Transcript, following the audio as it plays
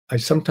I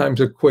sometimes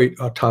equate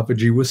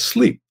autophagy with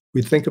sleep.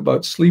 We think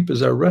about sleep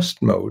as our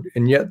rest mode,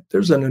 and yet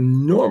there's an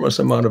enormous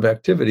amount of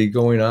activity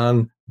going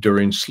on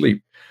during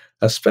sleep,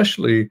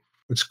 especially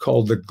what's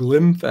called the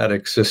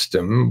glymphatic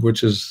system,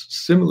 which is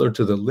similar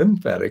to the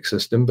lymphatic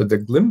system, but the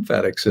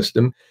glymphatic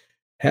system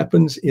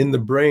happens in the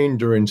brain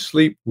during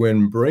sleep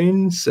when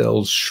brain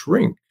cells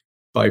shrink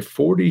by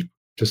 40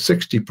 to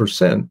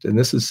 60%, and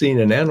this is seen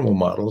in animal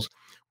models,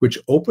 which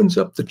opens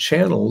up the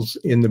channels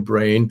in the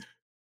brain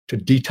to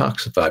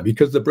detoxify,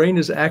 because the brain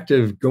is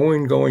active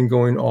going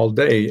all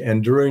day.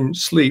 And during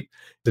sleep,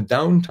 the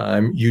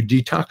downtime, you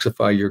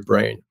detoxify your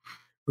brain.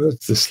 Well,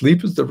 the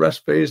sleep is the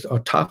rest phase,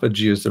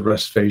 autophagy is the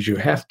rest phase. You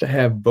have to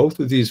have both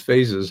of these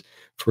phases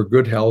for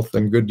good health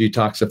and good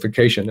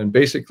detoxification. And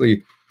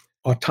basically,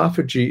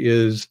 autophagy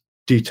is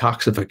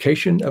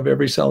detoxification of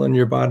every cell in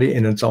your body,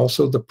 and it's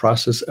also the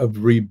process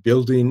of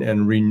rebuilding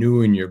and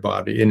renewing your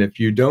body. And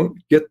if you don't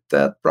get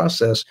that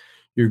process,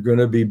 you're going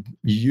to be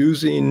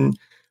using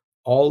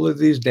all of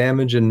these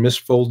damaged and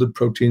misfolded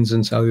proteins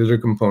and cellular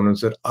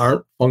components that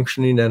aren't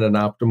functioning at an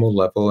optimal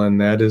level,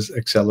 and that is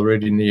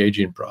accelerating the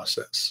aging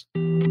process.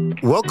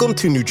 Welcome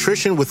to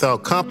Nutrition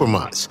Without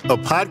Compromise, a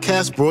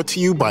podcast brought to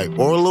you by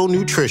Orlo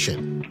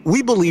Nutrition.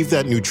 We believe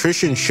that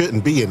nutrition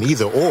shouldn't be an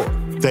either or,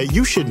 that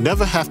you should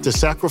never have to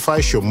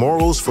sacrifice your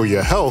morals for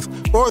your health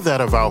or that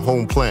of our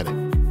home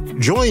planet.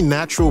 Join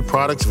natural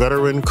products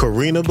veteran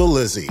Karina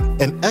Belizzi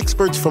and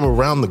experts from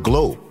around the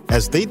globe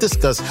as they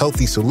discuss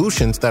healthy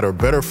solutions that are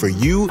better for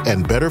you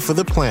and better for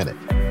the planet.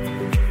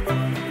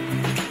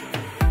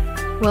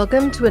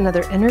 Welcome to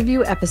another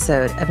interview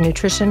episode of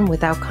Nutrition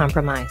Without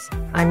Compromise.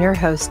 I'm your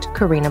host,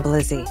 Karina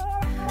Belizzi.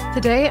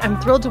 Today,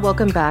 I'm thrilled to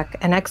welcome back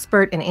an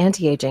expert in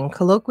anti-aging,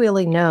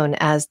 colloquially known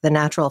as the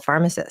natural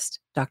pharmacist,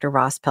 Dr.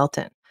 Ross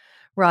Pelton.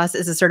 Ross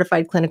is a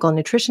certified clinical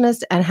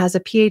nutritionist and has a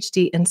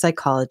Ph.D. in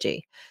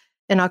psychology.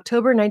 In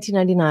October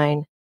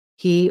 1999,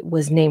 he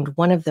was named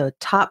one of the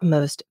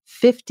topmost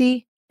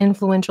 50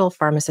 influential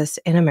pharmacists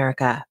in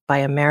America by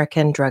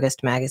American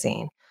Druggist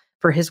magazine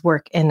for his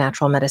work in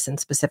natural medicine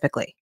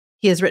specifically.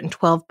 He has written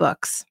 12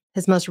 books.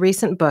 His most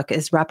recent book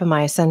is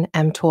Rapamycin,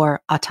 mTOR,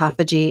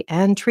 Autophagy,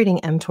 and Treating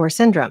mTOR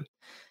Syndrome.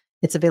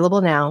 It's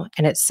available now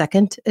in its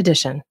second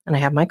edition, and I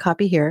have my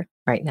copy here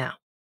right now.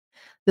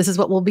 This is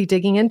what we'll be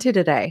digging into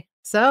today.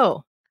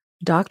 So,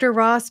 Dr.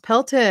 Ross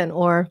Pelton,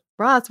 or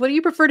Ross, what do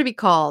you prefer to be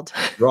called?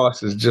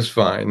 Ross is just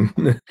fine.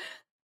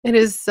 It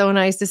is so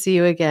nice to see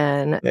you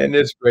again. And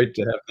it's great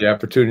to have the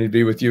opportunity to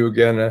be with you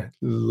again.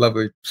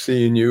 Lovely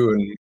seeing you,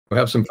 and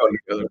we'll have some fun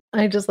together.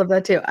 I just love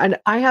that too. And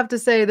I have to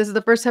say, this is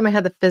the first time I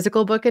had the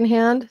physical book in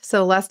hand.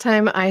 So last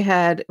time I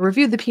had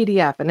reviewed the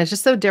PDF, and it's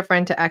just so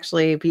different to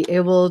actually be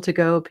able to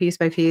go piece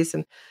by piece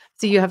and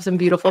see you have some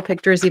beautiful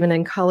pictures, even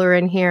in color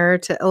in here,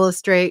 to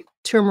illustrate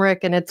turmeric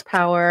and its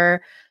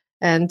power,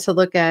 and to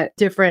look at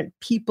different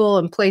people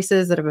and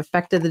places that have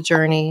affected the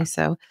journey.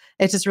 So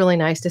it's just really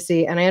nice to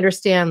see. And I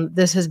understand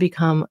this has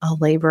become a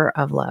labor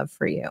of love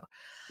for you.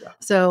 Yeah.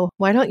 So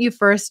why don't you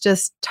first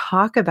just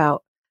talk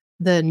about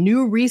the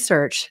new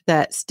research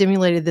that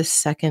stimulated this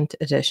second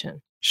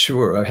edition?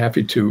 Sure, I'm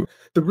happy to.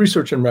 The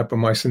research in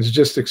rapamycin is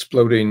just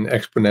exploding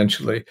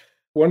exponentially.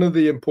 One of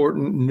the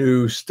important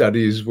new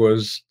studies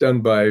was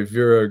done by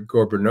Vera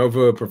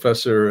Gorbanova, a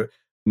professor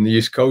in the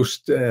East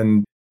Coast,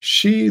 and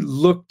she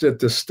looked at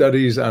the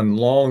studies on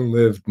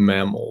long-lived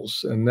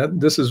mammals, and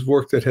this is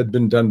work that had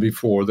been done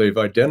before. They've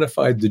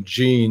identified the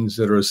genes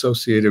that are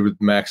associated with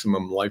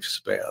maximum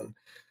lifespan.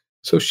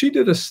 So she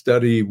did a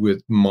study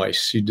with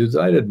mice. She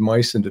divided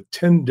mice into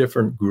 10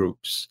 different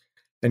groups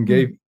and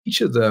gave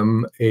each of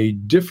them a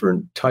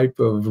different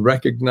type of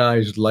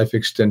recognized life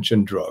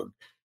extension drug.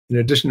 In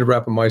addition to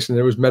rapamycin,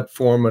 there was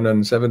metformin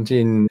and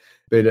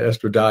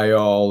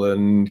 17-beta-estradiol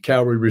and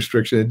calorie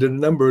restriction. It did a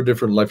number of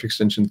different life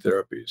extension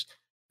therapies.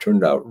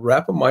 Turned out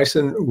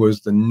rapamycin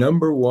was the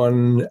number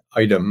one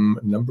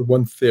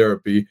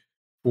therapy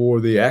for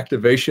the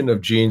activation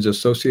of genes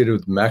associated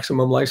with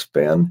maximum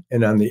lifespan.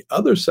 And on the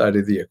other side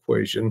of the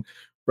equation,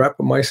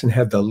 rapamycin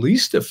had the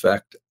least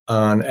effect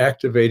on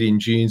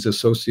activating genes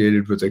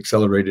associated with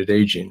accelerated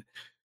aging.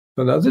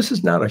 So now this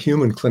is not a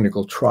human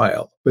clinical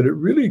trial, but it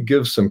really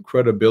gives some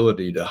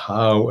credibility to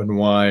how and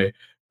why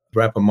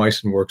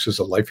rapamycin works as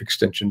a life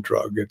extension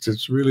drug.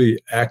 It's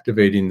really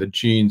activating the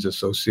genes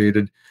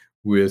associated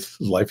with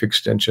life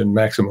extension,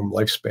 maximum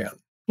lifespan.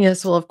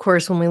 Yes, well, of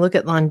course, when we look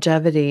at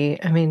longevity,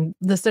 I mean,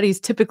 the studies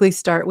typically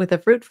start with a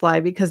fruit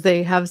fly because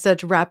they have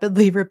such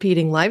rapidly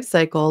repeating life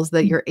cycles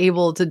that you're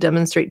able to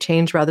demonstrate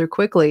change rather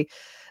quickly.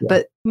 Yeah.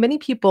 But many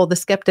people, the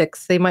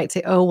skeptics, they might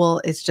say, oh,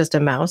 well, it's just a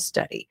mouse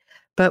study.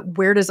 But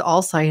where does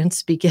all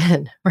science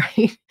begin,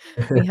 right?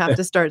 We have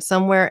to start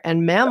somewhere.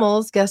 And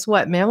mammals, guess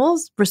what?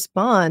 Mammals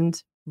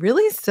respond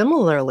really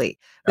similarly.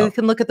 We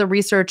can look at the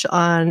research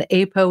on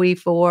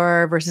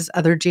ApoE4 versus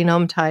other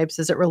genome types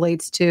as it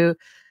relates to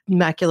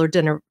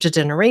macular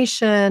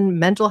degeneration,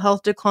 mental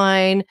health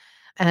decline,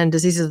 and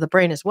diseases of the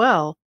brain as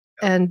well.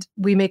 And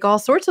we make all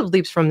sorts of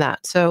leaps from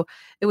that. So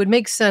it would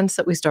make sense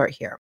that we start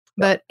here.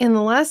 But in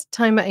the last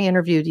time I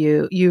interviewed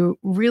you, you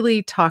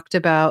really talked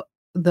about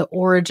the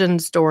origin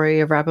story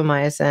of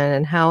rapamycin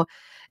and how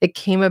it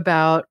came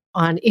about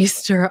on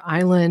Easter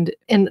Island,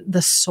 and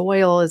the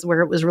soil is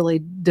where it was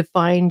really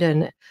defined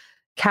and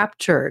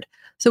captured.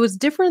 So it's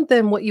different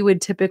than what you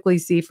would typically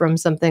see from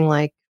something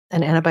like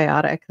an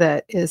antibiotic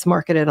that is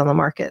marketed on the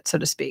market, so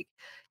to speak.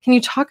 Can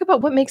you talk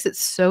about what makes it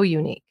so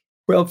unique?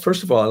 Well,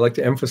 first of all, I'd like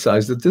to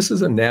emphasize that this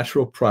is a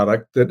natural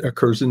product that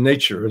occurs in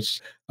nature.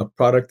 It's a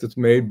product that's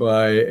made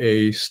by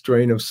a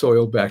strain of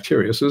soil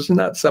bacteria. So it's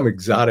not some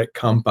exotic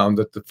compound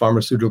that the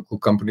pharmaceutical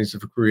companies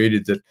have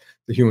created that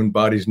the human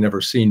body's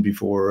never seen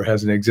before or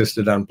hasn't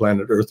existed on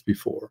planet Earth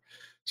before.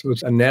 So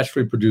it's a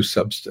naturally produced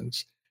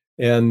substance.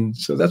 And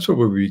so that's where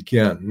we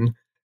begin.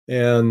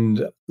 And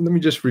let me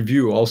just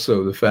review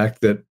also the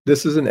fact that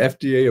this is an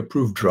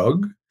FDA-approved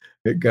drug.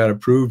 It got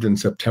approved in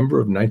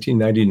September of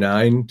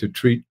 1999 to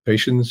treat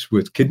patients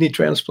with kidney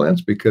transplants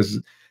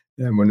because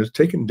when it's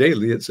taken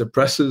daily, it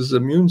suppresses the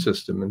immune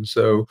system. And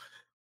so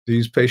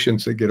these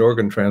patients that get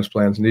organ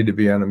transplants need to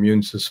be on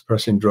immune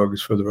suppressing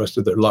drugs for the rest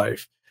of their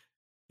life.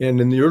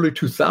 And in the early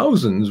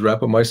 2000s,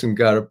 rapamycin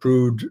got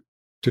approved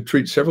to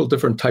treat several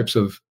different types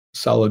of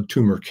solid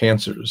tumor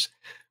cancers.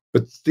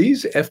 But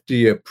these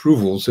FDA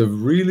approvals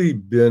have really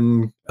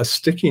been a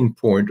sticking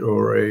point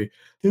or a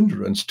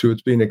hindrance to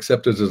its being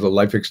accepted as a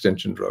life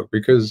extension drug,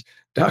 because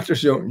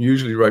doctors don't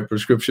usually write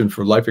prescription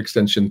for life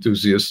extension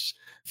enthusiasts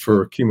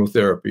for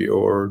chemotherapy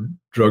or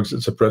drugs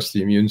that suppress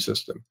the immune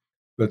system.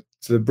 But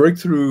the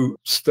breakthrough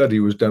study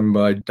was done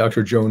by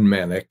Dr. Joan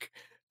Manick,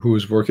 who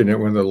was working at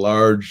one of the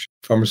large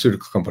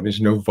pharmaceutical companies,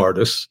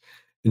 Novartis.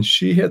 And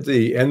she had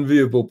the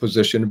enviable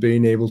position of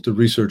being able to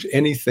research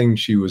anything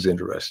she was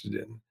interested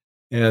in.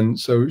 And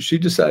so she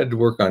decided to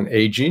work on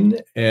aging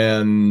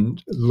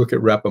and look at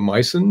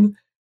rapamycin.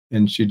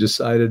 And she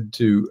decided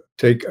to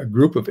take a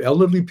group of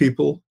elderly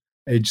people,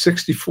 age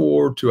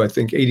 64 to, I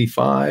think,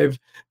 85,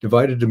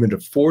 divided them into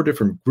 4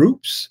 different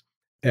groups,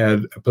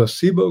 had a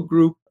placebo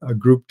group, a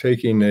group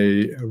taking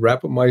a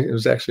rapamycin. It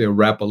was actually a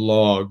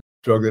Rapalog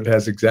drug that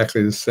has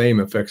exactly the same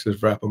effects as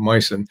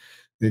rapamycin.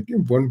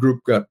 One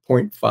group got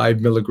 0.5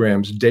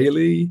 milligrams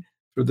daily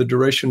for the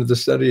duration of the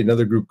study.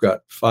 Another group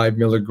got 5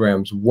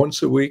 milligrams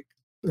once a week.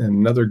 And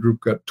another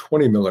group got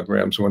 20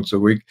 milligrams once a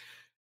week.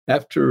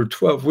 After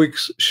 12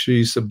 weeks,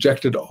 she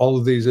subjected all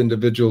of these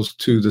individuals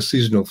to the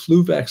seasonal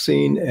flu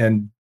vaccine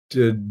and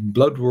did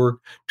blood work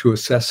to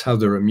assess how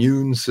their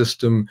immune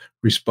system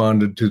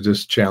responded to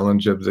this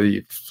challenge of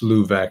the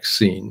flu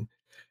vaccine.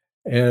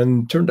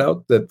 And turned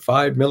out that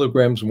 5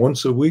 milligrams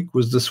once a week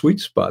was the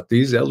sweet spot.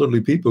 These elderly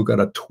people got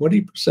a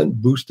 20%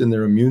 boost in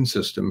their immune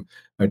system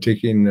by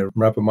taking the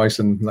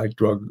rapamycin-like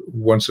drug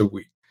once a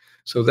week.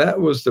 So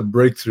that was the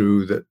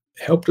breakthrough that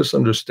helped us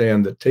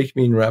understand that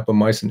taking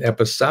rapamycin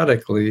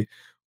episodically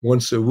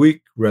once a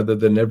week rather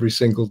than every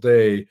single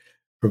day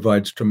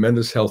provides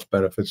tremendous health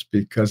benefits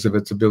because of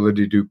its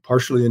ability to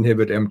partially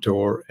inhibit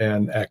mTOR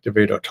and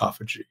activate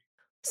autophagy.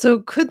 So,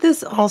 could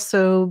this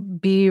also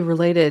be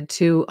related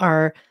to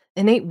our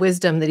innate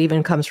wisdom that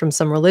even comes from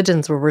some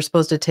religions where we're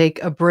supposed to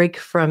take a break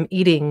from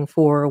eating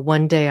for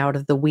one day out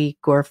of the week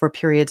or for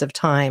periods of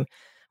time?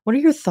 What are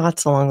your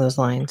thoughts along those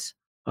lines?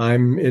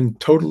 I'm in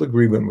total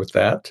agreement with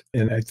that.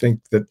 And I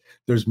think that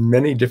there's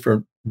many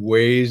different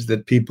ways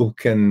that people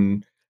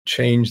can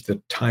change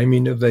the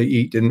timing of they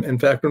eat. And in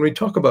fact, when we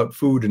talk about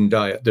food and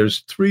diet, there's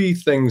 3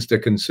 things to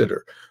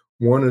consider.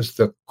 One is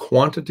the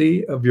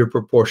quantity of your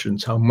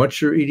proportions, how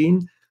much you're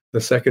eating.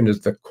 The second is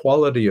the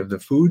quality of the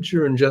foods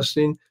you're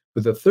ingesting.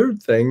 But the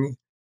third thing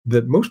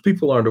that most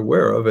people aren't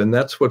aware of, and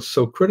that's what's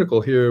so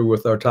critical here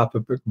with our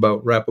topic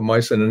about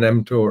rapamycin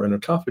and mTOR and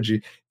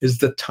autophagy, is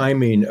the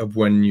timing of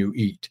when you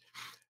eat.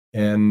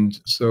 And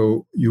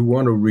so you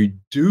want to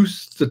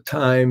reduce the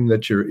time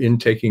that you're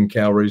intaking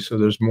calories so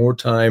there's more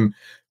time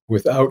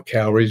without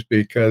calories,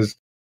 because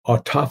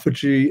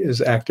autophagy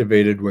is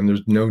activated when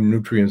there's no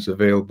nutrients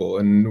available.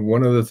 And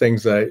one of the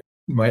things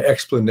my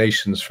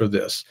explanations for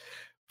this,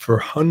 for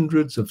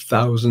hundreds of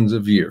thousands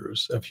of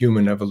years of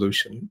human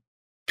evolution,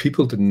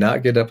 people did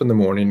not get up in the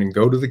morning and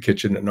go to the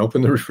kitchen and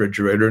open the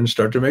refrigerator and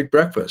start to make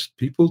breakfast.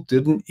 People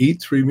didn't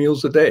eat 3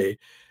 meals a day.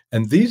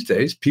 And these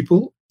days,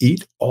 people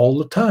eat all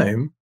the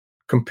time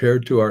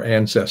compared to our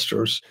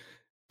ancestors.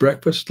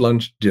 Breakfast,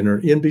 lunch, dinner,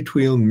 in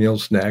between meal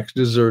snacks,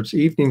 desserts,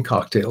 evening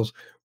cocktails.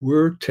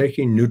 We're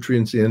taking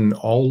nutrients in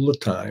all the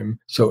time.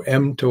 So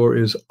mTOR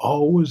is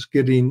always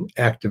getting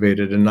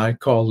activated. And I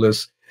call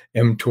this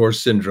mTOR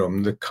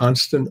syndrome, the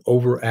constant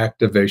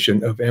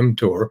overactivation of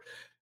mTOR.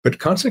 But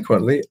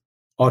consequently,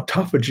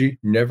 autophagy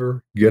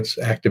never gets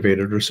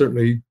activated, or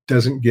certainly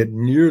doesn't get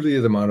nearly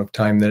the amount of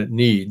time that it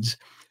needs.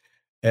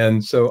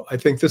 And so I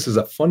think this is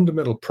a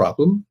fundamental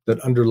problem that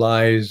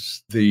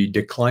underlies the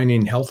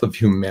declining health of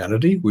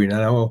humanity. We're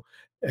now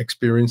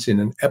experiencing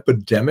an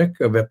epidemic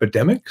of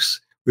epidemics.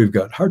 We've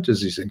got heart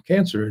disease and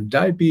cancer and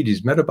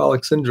diabetes,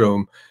 metabolic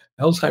syndrome,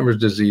 Alzheimer's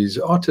disease,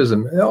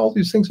 autism. All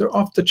these things are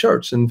off the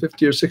charts. And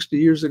 50 or 60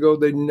 years ago,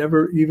 they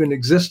never even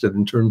existed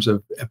in terms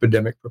of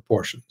epidemic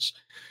proportions.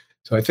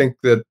 So I think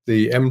that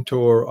the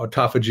mTOR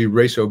autophagy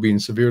ratio being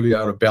severely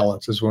out of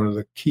balance is one of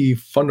the key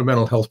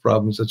fundamental health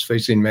problems that's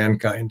facing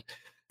mankind.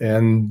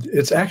 And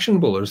it's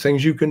actionable. There's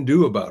things you can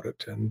do about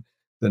it. And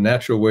the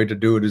natural way to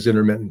do it is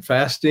intermittent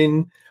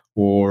fasting,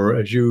 or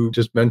as you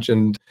just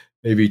mentioned,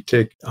 maybe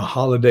take a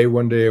holiday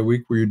one day a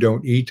week where you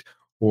don't eat,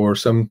 or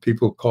some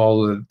people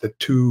call it the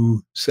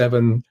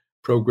 2-7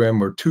 program,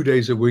 where 2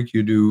 days a week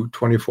you do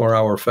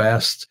 24-hour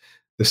fasts.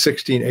 The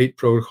 16-8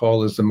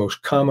 protocol is the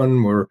most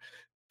common, where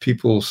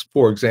people,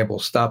 for example,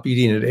 stop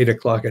eating at 8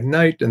 o'clock at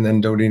night and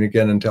then don't eat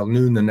again until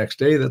noon the next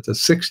day. That's a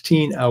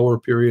 16-hour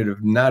period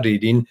of not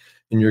eating,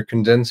 and you're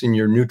condensing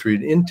your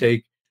nutrient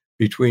intake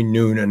between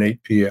noon and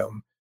 8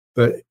 p.m.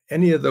 But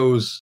any of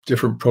those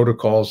different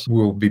protocols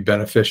will be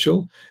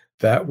beneficial.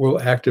 That will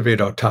activate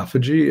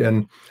autophagy.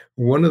 And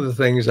one of the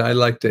things I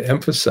like to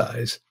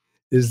emphasize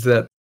is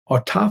that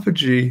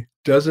autophagy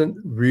doesn't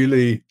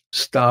really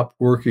stop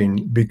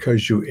working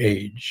because you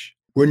age.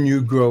 When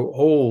you grow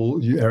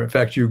old, in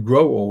fact, you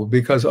grow old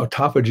because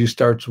autophagy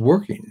starts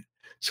working.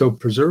 So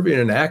preserving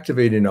and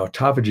activating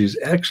autophagy is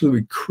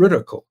actually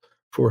critical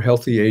for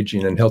healthy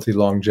aging and healthy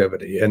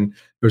longevity. And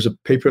there's a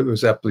paper that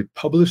was aptly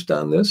published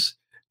on this,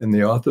 and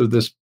the author of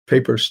this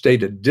paper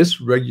stated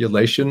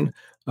dysregulation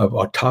of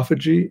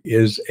autophagy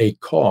is a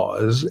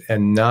cause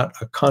and not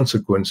a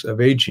consequence of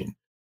aging.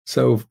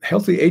 So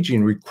healthy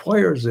aging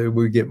requires that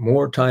we get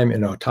more time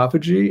in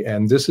autophagy,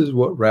 and this is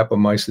what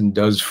rapamycin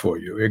does for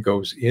you. It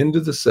goes into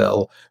the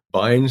cell,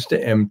 binds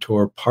to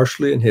mTOR,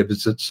 partially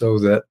inhibits it so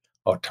that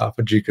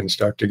autophagy can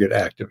start to get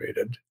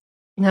activated.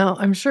 Now,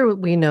 I'm sure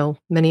we know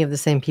many of the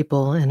same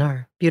people in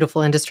our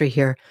beautiful industry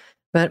here,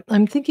 but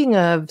I'm thinking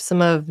of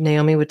some of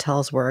Naomi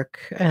Wattel's work,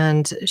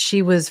 and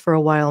she was for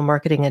a while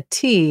marketing a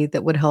tea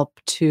that would help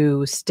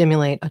to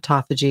stimulate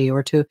autophagy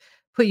or to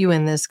put you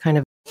in this kind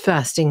of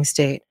fasting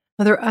state.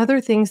 Are there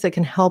other things that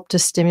can help to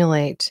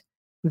stimulate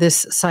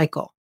this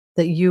cycle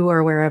that you are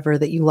aware of or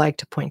that you like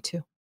to point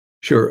to?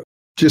 Sure.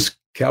 Just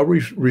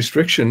calorie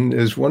restriction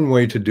is one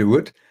way to do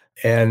it.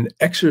 And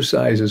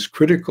exercise is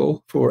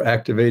critical for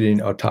activating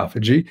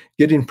autophagy.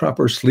 Getting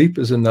proper sleep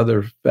is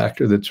another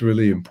factor that's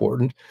really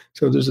important.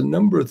 So there's a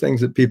number of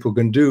things that people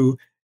can do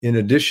in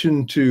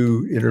addition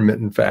to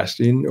intermittent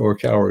fasting or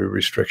calorie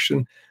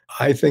restriction.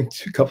 I think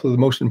a couple of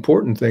the most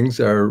important things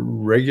are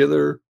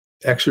regular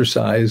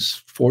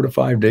exercise 4 to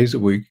 5 days a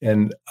week.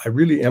 And I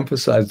really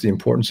emphasize the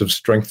importance of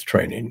strength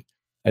training.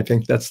 I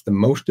think that's the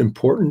most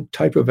important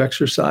type of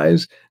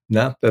exercise.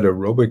 Not that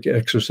aerobic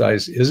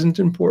exercise isn't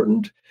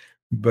important,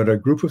 but a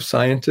group of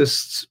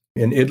scientists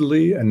in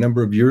Italy a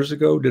number of years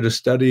ago did a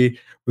study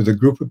with a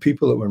group of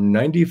people that were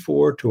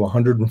 94 to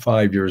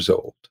 105 years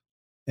old.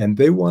 And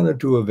they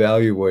wanted to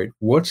evaluate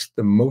what's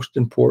the most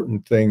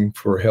important thing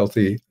for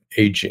healthy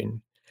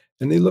aging.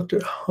 And they looked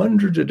at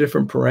hundreds of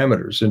different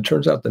parameters. And it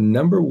turns out the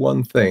number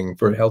one thing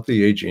for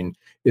healthy aging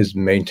is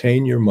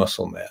maintain your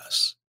muscle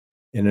mass.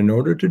 And in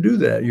order to do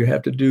that, you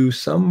have to do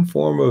some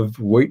form of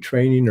weight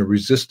training or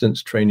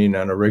resistance training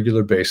on a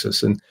regular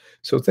basis. And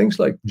so things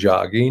like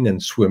jogging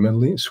and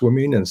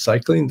swimming and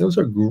cycling, those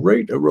are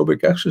great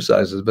aerobic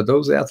exercises, but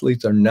those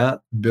athletes are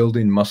not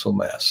building muscle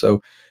mass.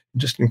 So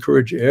just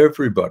encourage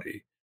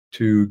everybody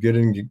to get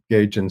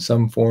engaged in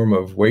some form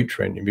of weight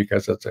training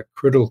because that's a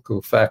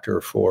critical factor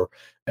for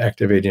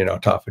activating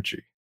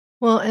autophagy.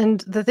 Well, and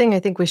the thing I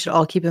think we should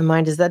all keep in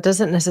mind is that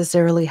doesn't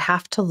necessarily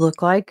have to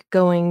look like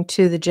going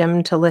to the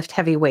gym to lift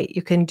heavy weight.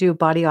 You can do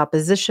body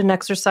opposition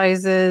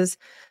exercises.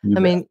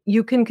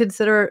 You can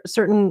consider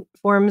certain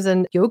forms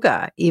in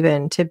yoga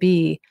even to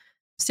be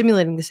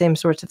stimulating the same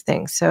sorts of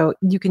things. So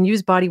you can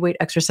use body weight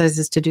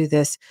exercises to do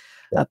this.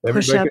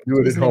 Push-up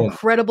is an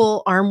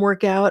incredible arm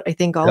workout. I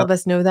think all of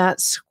us know that.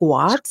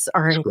 Squats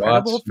are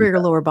incredible for your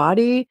lower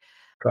body.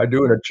 Try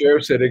doing a chair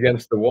sit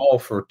against the wall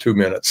for 2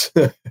 minutes.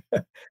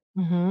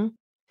 Mm-hmm.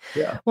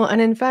 Yeah. Well,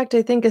 and in fact,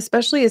 I think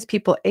especially as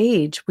people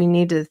age, we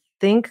need to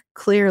think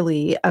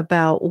clearly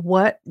about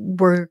what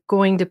we're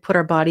going to put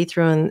our body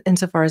through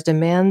insofar as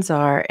demands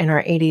are in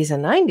our 80s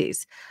and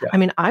 90s. Yeah. I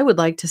mean, I would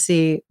like to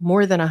see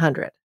more than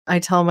 100. I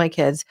tell my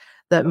kids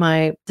that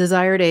my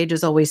desired age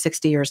is always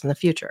 60 years in the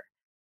future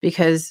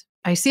because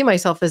I see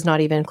myself as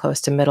not even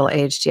close to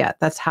middle-aged yet.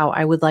 That's how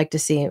I would like to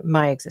see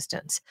my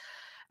existence.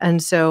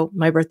 And so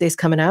my birthday's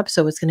coming up,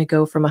 so it's going to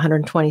go from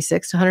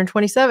 126 to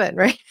 127,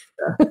 right?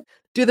 Yeah.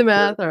 Do the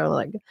math, or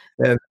like.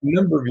 And a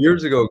number of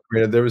years ago,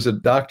 Karina, there was a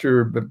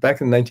doctor back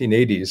in the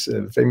 1980s,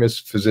 a famous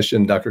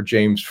physician, Dr.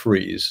 James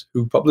Fries,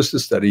 who published a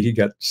study. He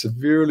got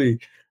severely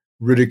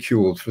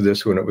ridiculed for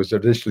this when it was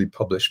initially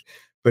published,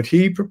 but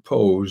he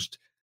proposed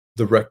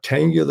the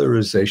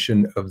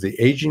rectangularization of the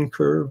aging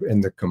curve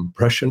and the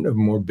compression of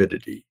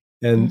morbidity.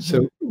 And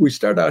so we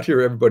start out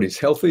here, everybody's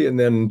healthy, and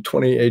then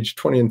age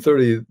 20 and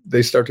 30,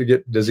 they start to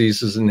get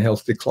diseases and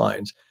health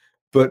declines.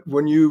 But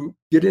when you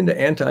get into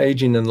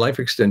anti-aging and life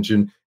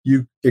extension,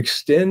 you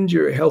extend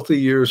your healthy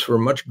years for a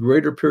much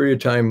greater period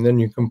of time, and then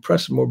you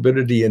compress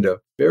morbidity into a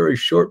very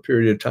short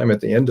period of time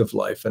at the end of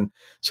life. And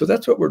so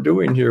that's what we're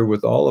doing here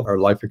with all of our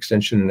life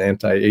extension and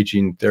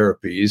anti-aging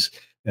therapies.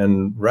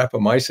 And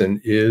rapamycin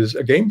is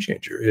a game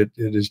changer. It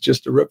is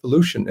just a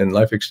revolution in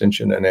life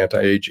extension and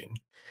anti-aging.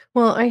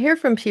 Well, I hear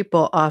from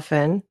people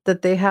often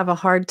that they have a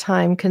hard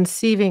time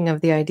conceiving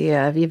of the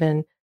idea of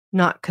even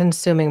not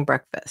consuming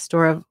breakfast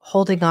or of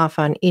holding off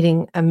on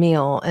eating a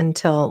meal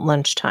until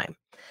lunchtime.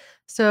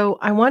 So,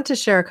 I want to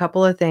share a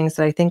couple of things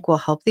that I think will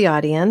help the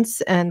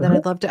audience, and then Uh-huh.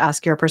 I'd love to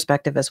ask your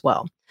perspective as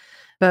well.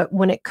 But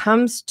when it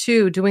comes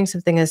to doing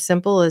something as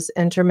simple as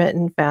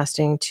intermittent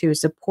fasting to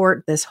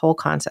support this whole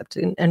concept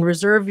and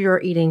reserve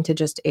your eating to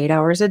just 8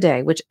 hours a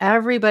day, which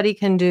everybody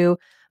can do,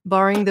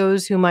 barring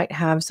those who might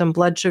have some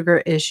blood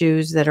sugar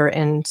issues that are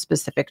in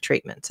specific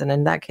treatments. And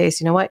in that case,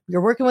 you know what?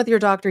 You're working with your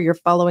doctor, you're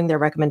following their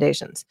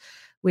recommendations.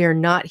 We are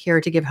not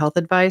here to give health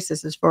advice.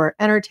 This is for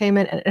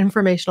entertainment and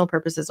informational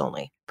purposes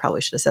only.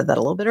 Probably should have said that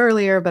a little bit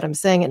earlier, but I'm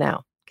saying it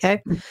now.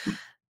 Okay.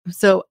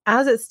 So,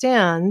 as it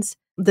stands,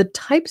 the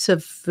types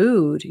of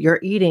food you're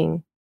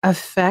eating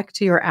affect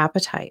your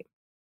appetite.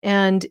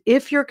 And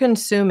if you're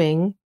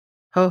consuming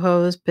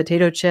ho-hos,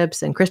 potato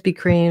chips, and Krispy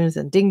Kremes,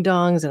 and ding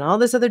dongs, and all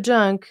this other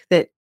junk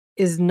that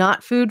is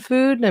not food,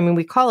 I mean,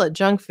 we call it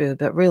junk food,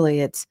 but really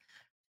it's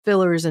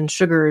fillers and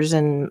sugars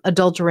and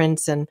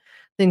adulterants and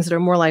things that are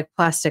more like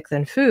plastic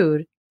than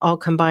food, all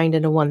combined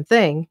into one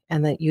thing,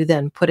 and that you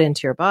then put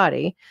into your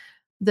body,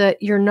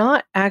 that you're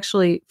not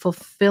actually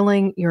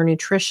fulfilling your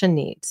nutrition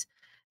needs.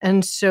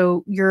 And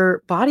so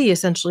your body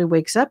essentially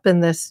wakes up in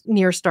this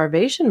near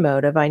starvation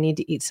mode of, I need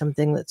to eat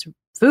something that's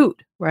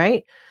food,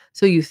 right?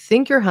 So you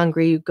think you're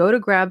hungry, you go to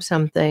grab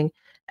something,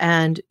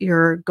 and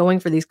you're going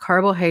for these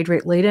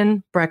carbohydrate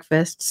laden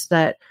breakfasts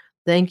that,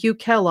 thank you,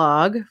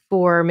 Kellogg,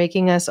 for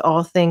making us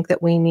all think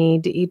that we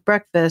need to eat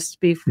breakfast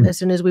as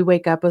soon as we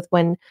wake up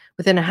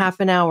within a half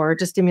an hour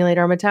to stimulate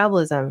our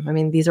metabolism. I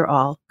mean, these are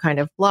all kind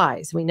of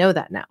lies. We know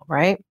that now,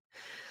 right?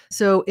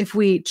 So if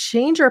we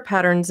change our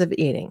patterns of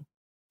eating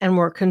and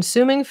we're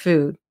consuming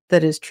food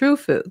that is true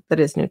food, that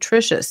is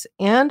nutritious,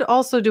 and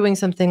also doing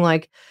something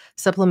like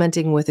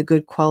supplementing with a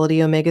good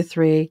quality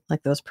omega-3,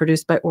 like those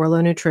produced by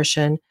Orlo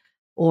Nutrition,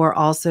 or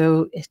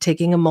also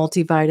taking a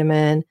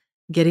multivitamin,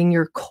 getting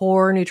your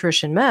core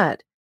nutrition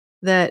met,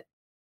 that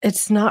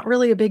it's not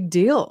really a big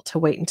deal to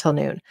wait until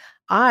noon.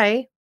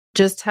 I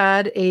just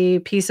had a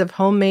piece of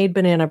homemade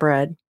banana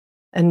bread,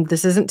 and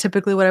this isn't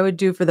typically what I would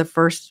do for the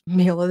first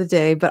meal of the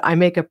day, but I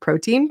make a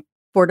protein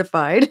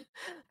fortified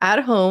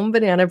at home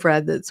banana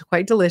bread that's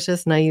quite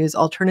delicious, and I use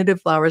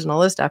alternative flours and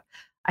all this stuff.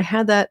 I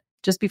had that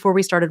just before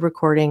we started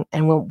recording,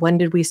 and when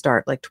did we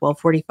start? Like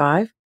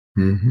 12:45?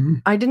 Mm-hmm.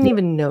 I didn't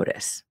even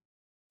notice.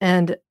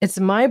 And it's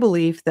my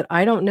belief that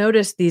I don't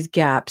notice these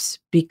gaps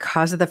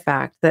because of the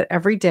fact that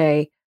every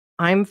day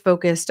I'm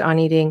focused on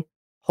eating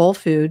whole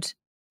foods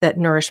that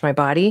nourish my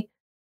body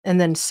and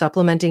then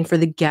supplementing for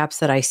the gaps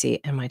that I see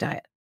in my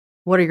diet.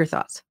 What are your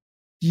thoughts?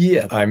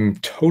 Yeah, I'm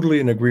totally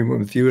in agreement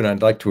with you, and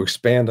I'd like to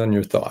expand on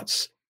your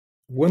thoughts.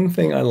 One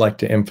thing I like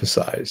to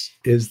emphasize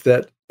is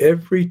that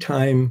every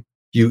time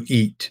you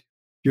eat,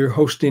 you're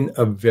hosting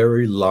a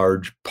very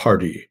large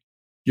party.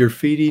 You're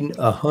feeding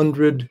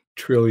 100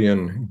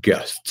 trillion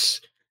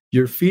guests.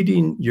 You're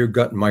feeding your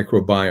gut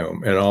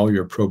microbiome and all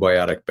your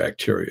probiotic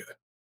bacteria.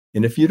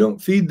 And if you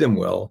don't feed them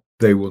well,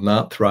 they will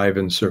not thrive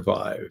and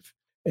survive.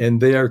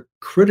 And they are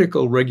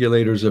critical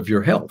regulators of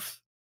your health.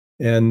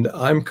 And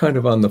I'm kind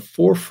of on the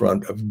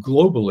forefront of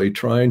globally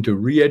trying to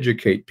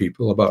re-educate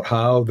people about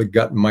how the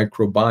gut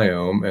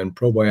microbiome and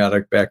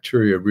probiotic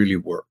bacteria really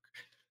work.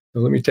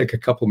 So let me take a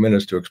couple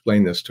minutes to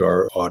explain this to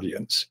our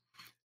audience.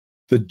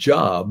 The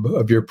job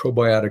of your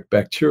probiotic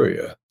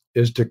bacteria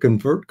is to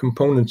convert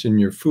components in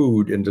your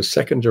food into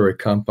secondary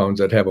compounds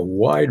that have a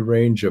wide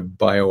range of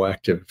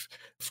bioactive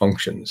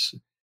functions.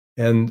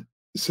 And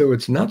so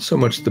it's not so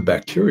much the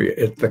bacteria,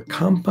 it's the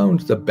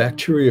compounds the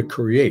bacteria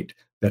create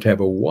that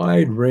have a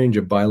wide range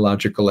of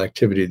biological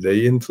activity.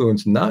 They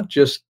influence not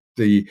just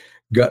the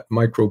gut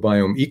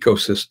microbiome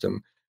ecosystem,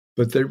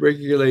 but they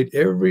regulate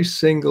every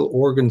single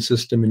organ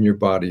system in your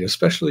body,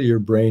 especially your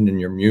brain and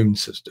your immune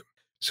system.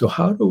 So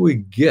how do we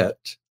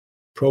get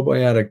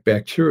probiotic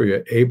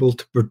bacteria able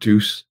to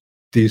produce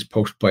these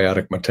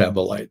postbiotic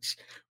metabolites?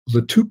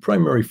 The two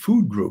primary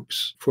food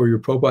groups for your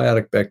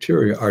probiotic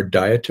bacteria are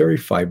dietary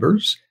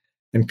fibers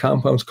and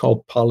compounds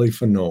called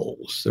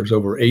polyphenols. There's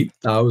over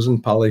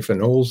 8,000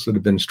 polyphenols that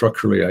have been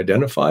structurally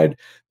identified.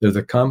 They're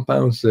the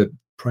compounds that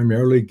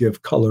primarily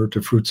give color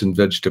to fruits and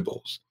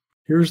vegetables.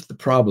 Here's the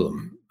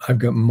problem. I've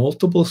got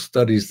multiple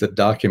studies that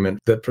document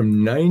that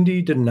from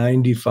 90 to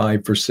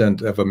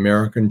 95% of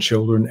American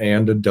children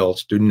and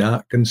adults do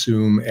not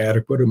consume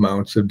adequate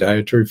amounts of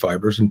dietary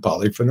fibers and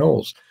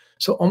polyphenols.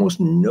 So almost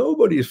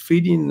nobody is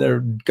feeding their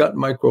gut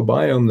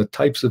microbiome the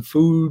types of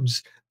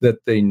foods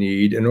that they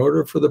need in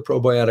order for the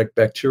probiotic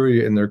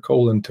bacteria in their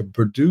colon to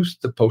produce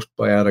the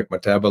postbiotic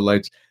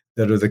metabolites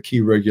that are the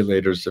key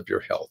regulators of your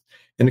health.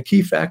 And a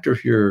key factor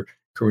here,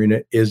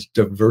 Karina, is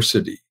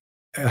diversity.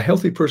 A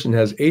healthy person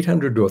has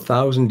 800 to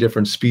 1,000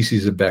 different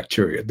species of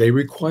bacteria. They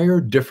require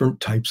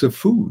different types of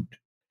food.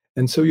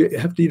 And so you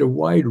have to eat a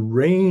wide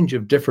range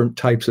of different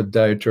types of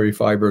dietary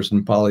fibers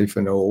and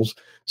polyphenols.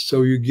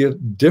 So you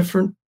get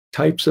different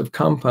types of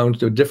compounds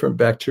to different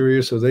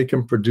bacteria so they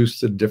can produce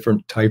the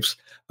different types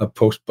of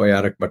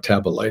postbiotic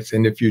metabolites.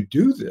 And if you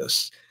do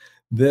this,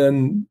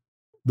 then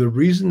the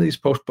reason these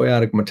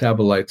postbiotic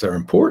metabolites are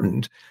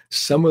important,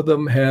 some of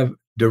them have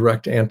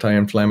direct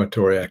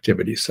anti-inflammatory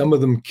activity. Some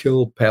of them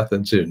kill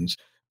pathogens.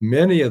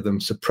 Many of them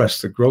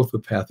suppress the growth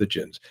of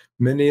pathogens.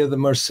 Many of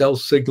them are cell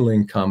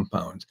signaling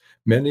compounds.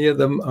 Many of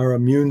them are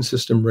immune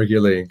system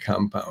regulating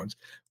compounds.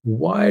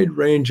 Wide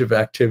range of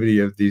activity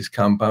of these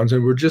compounds.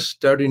 And we're just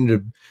starting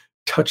to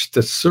touch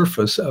the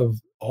surface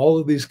of all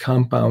of these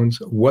compounds,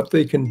 what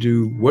they can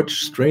do,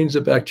 which strains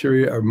of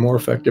bacteria are more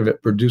effective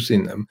at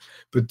producing them.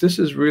 But this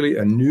is really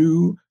a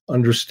new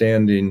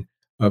understanding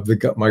of the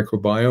gut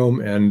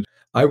microbiome. And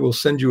I will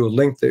send you a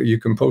link that you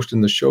can post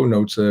in the show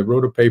notes. I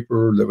wrote a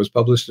paper that was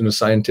published in a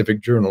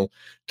scientific journal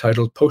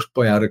titled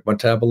Postbiotic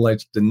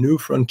Metabolites, the New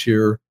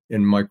Frontier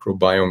in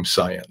Microbiome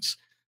Science.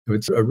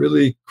 It's a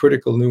really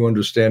critical new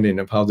understanding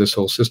of how this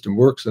whole system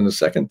works. And the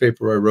second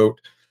paper I wrote,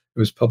 it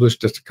was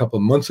published just a couple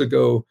of months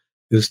ago,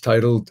 is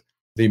titled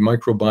The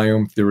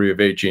Microbiome Theory of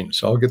Aging.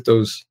 So I'll get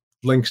those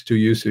links to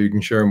you so you can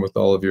share them with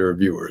all of your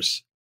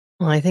viewers.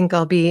 Well, I think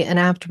I'll be an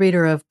apt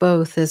reader of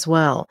both as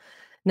well.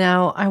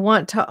 Now, I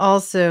want to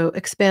also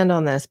expand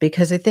on this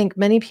because I think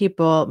many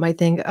people might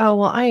think, oh,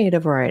 well, I eat a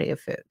variety of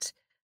foods.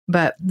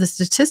 But the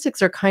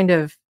statistics are kind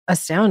of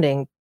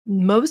astounding.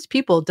 Most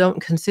people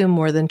don't consume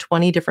more than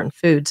 20 different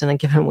foods in a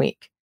given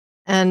week.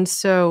 And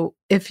so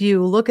if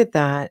you look at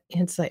that,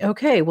 it's like,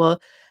 okay,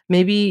 well,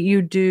 maybe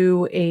you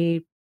do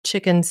a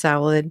chicken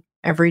salad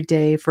every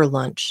day for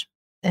lunch.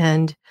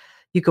 And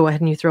you go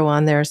ahead and you throw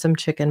on there some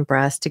chicken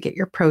breast to get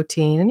your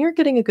protein, and you're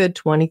getting a good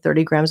 20,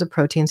 30 grams of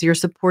protein. So you're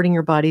supporting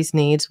your body's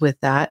needs with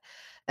that.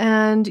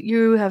 And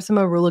you have some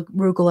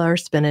arugula or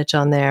spinach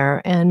on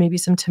there, and maybe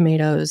some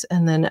tomatoes,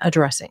 and then a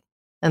dressing.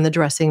 And the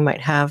dressing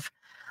might have,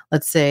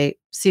 let's say,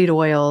 seed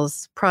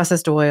oils,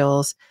 processed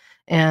oils,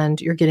 and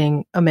you're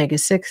getting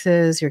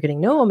omega-6s, you're getting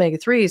no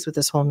omega-3s with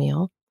this whole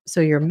meal. So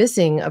you're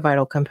missing a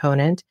vital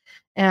component.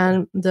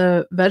 And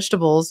the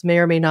vegetables may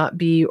or may not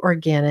be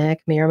organic,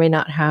 may or may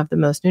not have the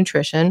most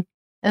nutrition.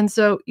 And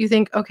so you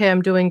think, okay,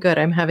 I'm doing good.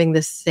 I'm having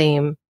the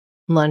same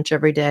lunch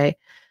every day.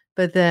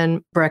 But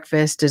then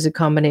breakfast is a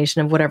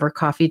combination of whatever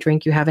coffee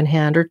drink you have in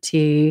hand or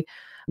tea,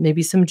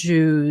 maybe some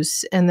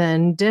juice. And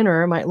then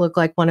dinner might look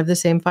like one of the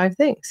same 5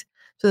 things.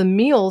 So the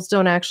meals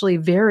don't actually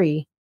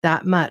vary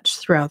that much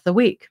throughout the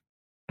week.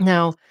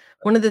 Now,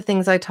 one of the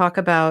things I talk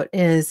about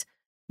is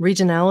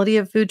regionality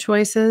of food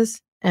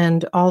choices,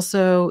 and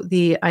also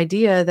the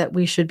idea that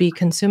we should be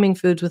consuming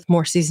foods with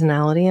more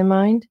seasonality in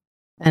mind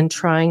and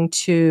trying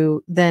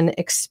to then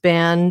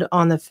expand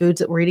on the foods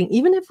that we're eating,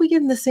 even if we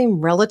get in the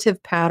same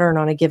relative pattern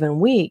on a given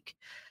week,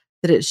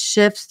 that it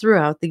shifts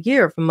throughout the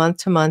year. From month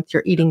to month,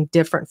 you're eating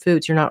different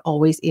foods. You're not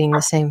always eating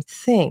the same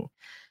thing.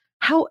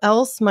 How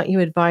else might you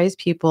advise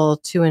people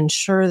to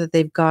ensure that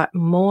they've got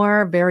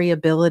more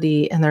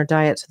variability in their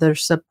diet so they're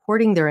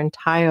supporting their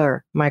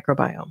entire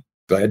microbiome?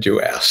 Glad you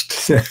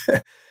asked.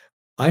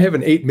 I have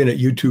an 8-minute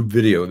YouTube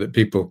video that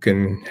people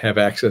can have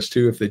access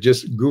to if they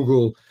just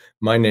Google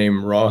my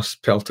name, Ross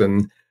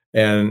Pelton,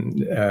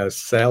 and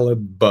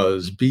Salad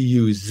Buzz,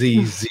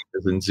 B-U-Z-Z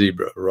as in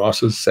zebra,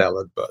 Ross's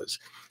Salad Buzz.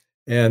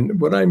 And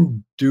what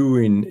I'm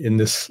doing in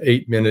this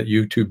 8-minute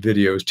YouTube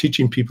video is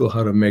teaching people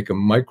how to make a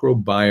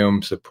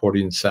microbiome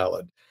supporting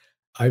salad.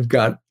 I've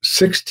got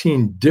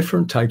 16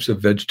 different types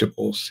of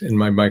vegetables in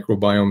my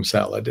microbiome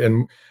salad,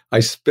 and I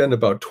spend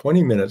about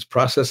 20 minutes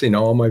processing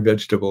all my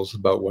vegetables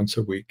about once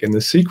a week. And the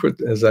secret,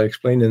 as I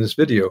explained in this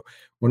video,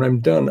 when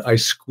I'm done, I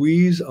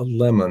squeeze a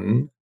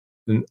lemon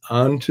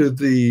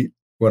onto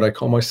what I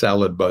call my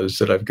salad buzz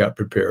that I've got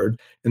prepared.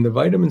 And the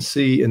vitamin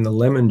C in the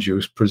lemon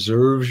juice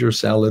preserves your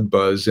salad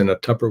buzz in a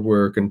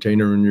Tupperware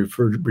container in your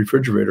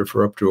refrigerator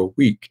for up to a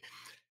week.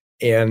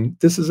 And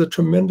this is a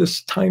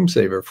tremendous time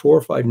saver. 4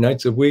 or 5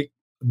 nights a week,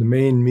 the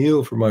main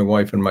meal for my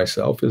wife and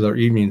myself is our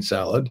evening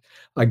salad.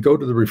 I go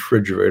to the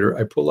refrigerator,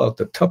 I pull out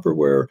the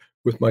Tupperware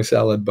with my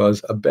salad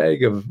buzz, a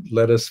bag of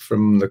lettuce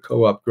from the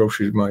co-op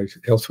grocery, my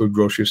health food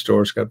grocery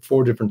store. It's got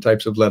 4 different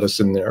types of lettuce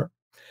in there,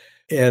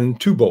 and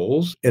 2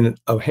 bowls, and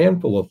a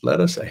handful of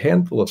lettuce, a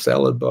handful of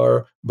salad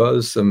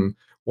buzz, some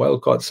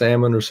wild-caught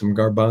salmon or some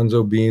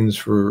garbanzo beans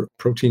for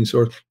protein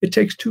source. It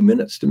takes 2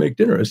 minutes to make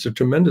dinner. It's a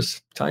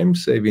tremendous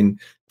time-saving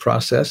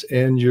process,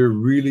 and you're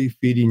really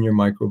feeding your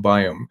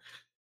microbiome.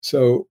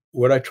 So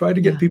what I try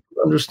to get people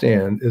to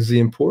understand is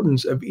the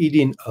importance of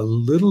eating a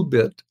little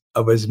bit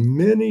of as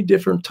many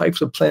different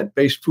types of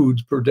plant-based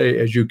foods per day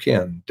as you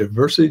can.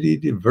 Diversity,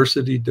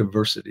 diversity,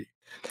 diversity.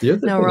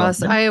 Now,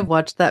 Ross, I have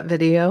watched that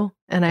video,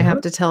 and I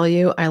have to tell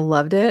you, I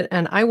loved it.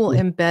 And I will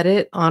embed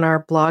it on our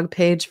blog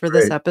page for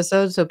this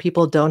episode so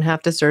people don't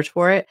have to search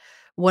for it.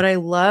 What I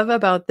love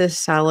about this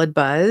salad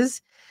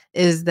buzz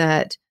is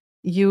that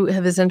you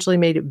have essentially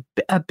made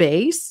a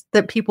base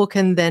that people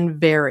can then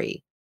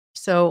vary.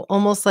 So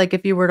almost like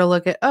if you were to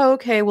look at, oh,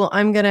 okay, well,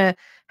 I'm going to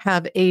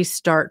have a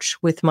starch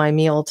with my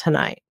meal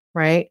tonight,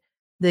 right?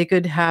 They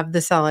could have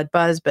the salad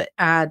buzz, but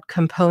add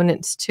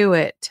components to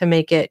it to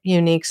make it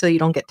unique so you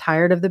don't get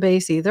tired of the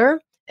base either.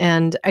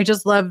 And I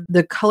just love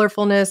the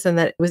colorfulness and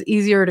that it was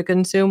easier to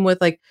consume with,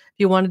 like, if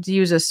you wanted to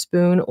use a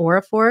spoon or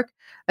a fork.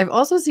 I've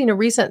also seen a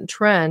recent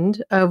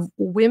trend of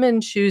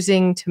women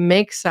choosing to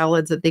make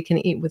salads that they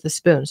can eat with a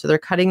spoon. So they're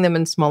cutting them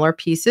in smaller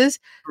pieces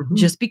Mhm.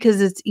 just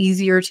because it's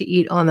easier to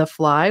eat on the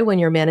fly when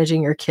you're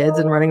managing your kids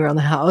and running around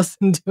the house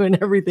and doing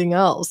everything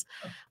else,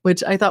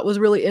 which I thought was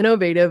really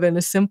innovative and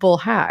a simple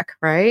hack,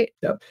 right?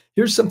 Yeah.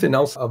 Here's something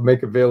else I'll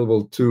make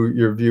available to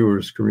your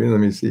viewers, Karina.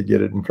 Let me see you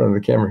get it in front of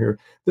the camera here.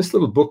 This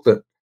little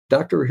booklet,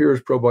 Dr.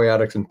 Ohhira's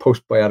Probiotics and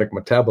Postbiotic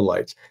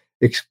Metabolites,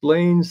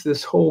 explains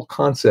this whole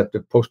concept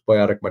of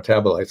postbiotic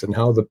metabolites and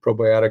how the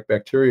probiotic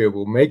bacteria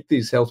will make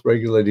these health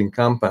regulating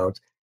compounds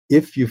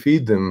if you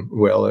feed them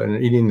well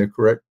and eating the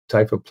correct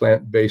type of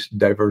plant-based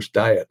diverse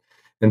diet.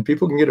 And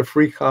people can get a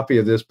free copy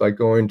of this by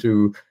going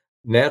to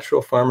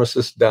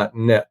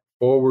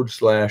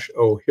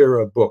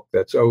naturalpharmacist.net/Ohhira book.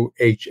 That's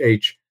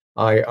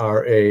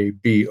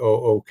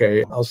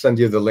OHHIRABOOK. I'll send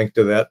you the link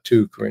to that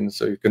too, Corinne,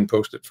 so you can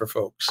post it for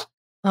folks.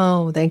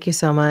 Oh, thank you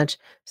so much.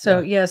 So,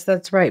 Yeah. yes,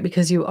 that's right,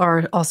 because you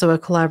are also a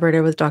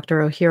collaborator with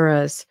Dr.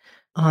 Ohhira's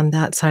on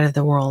that side of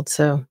the world.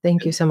 So,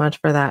 thank you so much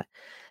for that.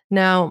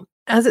 Now,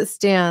 as it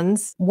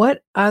stands,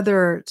 what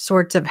other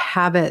sorts of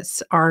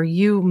habits are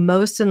you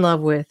most in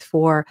love with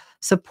for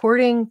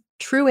supporting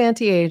true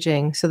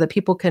anti-aging so that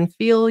people can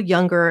feel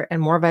younger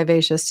and more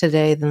vivacious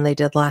today than they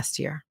did last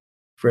year?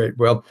 Great.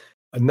 Well,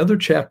 another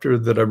chapter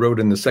that I wrote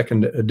in the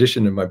second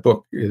edition of my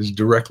book is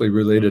directly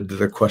related to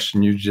the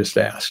question you just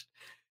asked.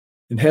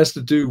 It has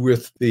to do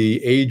with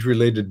the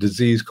age-related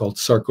disease called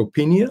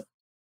sarcopenia.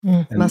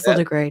 And Muscle that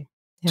degrade.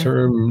 Yeah.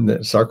 term,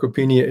 that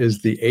sarcopenia,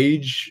 is the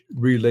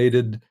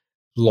age-related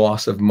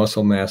loss of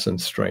muscle mass and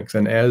strength.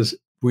 And as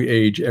we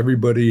age,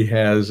 everybody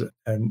has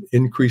an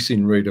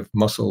increasing rate of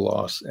muscle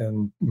loss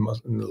and the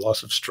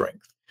loss of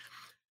strength.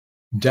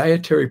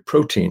 Dietary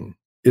protein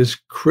is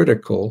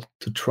critical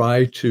to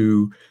try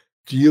to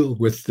deal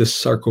with this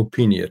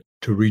sarcopenia,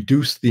 to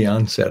reduce the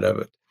onset of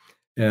it.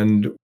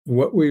 And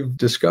what we've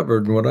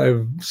discovered and what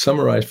I've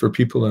summarized for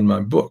people in my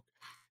book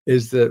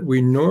is that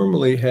we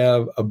normally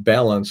have a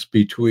balance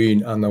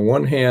between, on the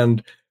one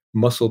hand,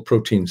 muscle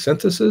protein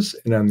synthesis,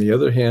 and on the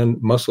other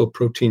hand, muscle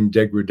protein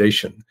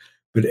degradation.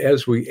 But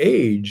as we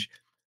age,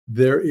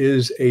 there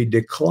is a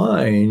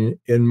decline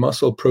in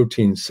muscle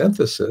protein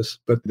synthesis,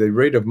 but the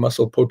rate of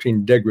muscle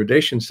protein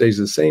degradation stays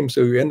the same.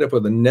 So you end up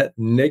with a net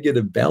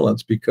negative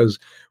balance because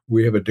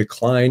we have a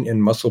decline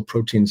in muscle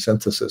protein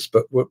synthesis.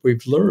 But what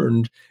we've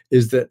learned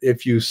is that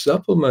if you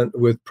supplement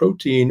with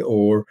protein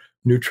or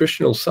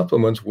nutritional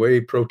supplements,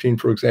 whey protein,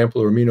 for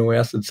example, or amino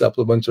acid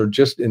supplements, or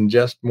just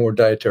ingest more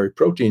dietary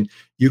protein,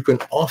 you can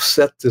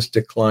offset this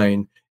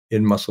decline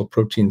in muscle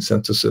protein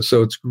synthesis.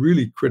 So it's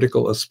really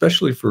critical,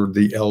 especially for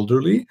the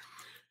elderly,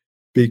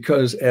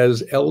 because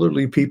as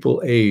elderly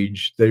people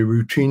age, they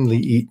routinely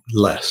eat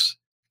less,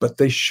 but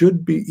they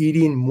should be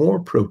eating more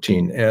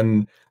protein.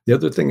 And the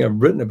other thing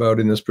I've written about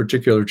in this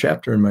particular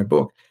chapter in my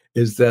book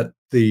is that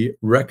the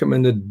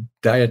recommended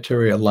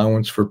dietary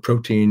allowance for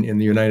protein in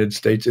the United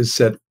States is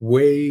set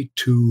way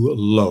too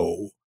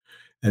low.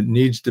 It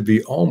needs to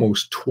be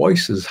almost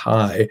twice as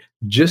high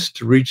just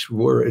to reach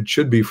where it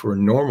should be for a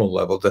normal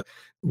level.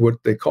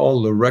 What they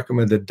call the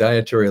recommended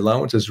dietary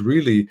allowance is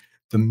really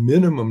the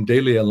minimum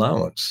daily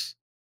allowance.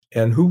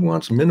 And who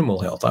wants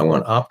minimal health? I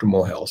want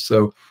optimal health.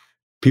 So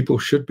people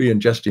should be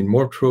ingesting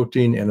more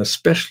protein, and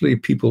especially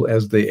people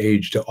as they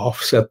age, to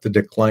offset the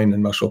decline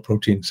in muscle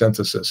protein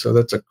synthesis. So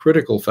that's a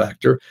critical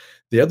factor.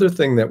 The other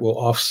thing that will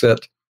offset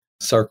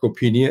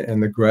sarcopenia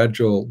and the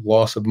gradual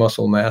loss of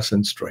muscle mass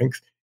and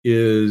strength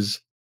is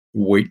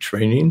weight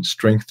training,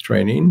 strength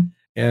training.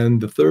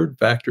 And the third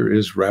factor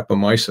is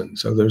rapamycin.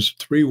 So there's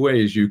three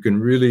ways you can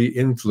really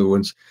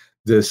influence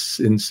this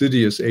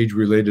insidious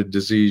age-related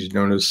disease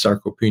known as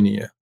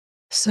sarcopenia.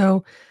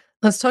 So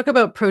let's talk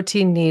about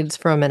protein needs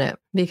for a minute,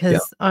 Yeah.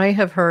 because I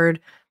have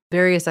heard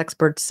various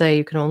experts say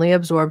you can only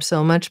absorb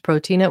so much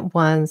protein at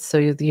once. So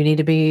you need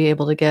to be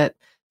able to get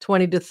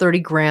 20 to 30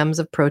 grams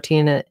of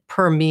protein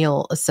per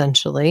meal,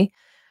 essentially.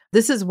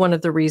 This is one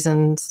of the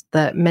reasons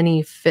that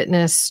many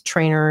fitness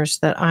trainers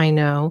that I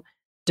know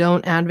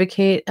don't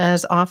advocate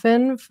as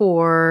often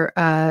for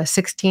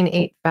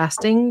 16/8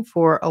 fasting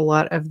for a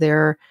lot of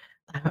their,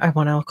 I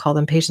want to call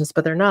them patients,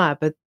 but they're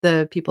not, but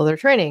the people they're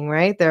training,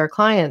 right? Their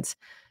clients,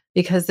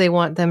 because they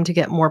want them to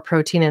get more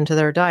protein into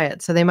their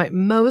diet. So they might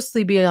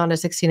mostly be on a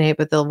 16/8,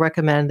 but they'll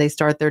recommend they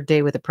start their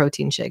day with a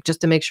protein shake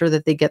just to make sure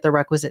that they get the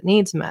requisite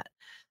needs met.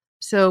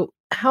 So,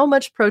 how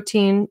much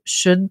protein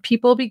should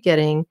people be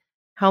getting?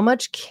 How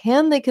much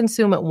can they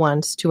consume at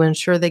once to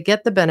ensure they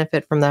get the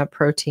benefit from that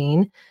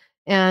protein?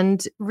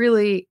 And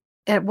really,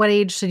 at what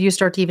age should you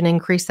start to even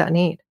increase that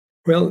need?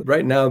 Well,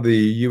 right now, the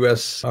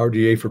US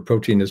RDA for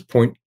protein is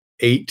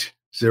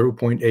zero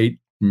point 0.8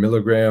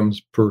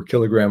 milligrams per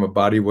kilogram of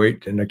body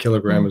weight, and a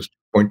kilogram Mm. is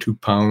 0.2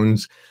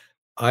 pounds.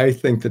 I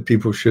think that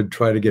people should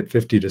try to get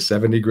 50 to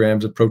 70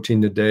 grams of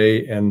protein a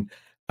day, and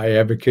I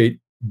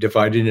advocate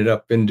dividing it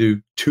up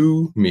into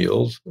 2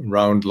 meals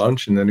around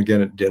lunch and then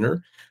again at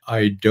dinner.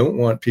 I don't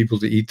want people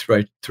to eat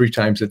three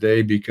times a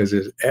day because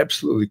it's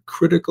absolutely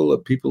critical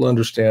that people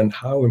understand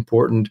how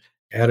important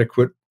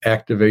adequate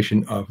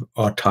activation of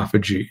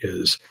autophagy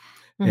is.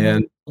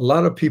 And a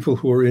lot of people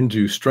who are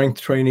into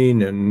strength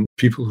training and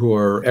people who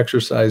are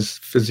exercise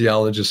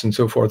physiologists and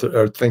so forth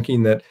are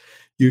thinking that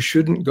you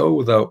shouldn't go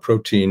without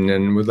protein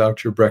and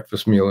without your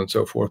breakfast meal and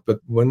so forth. But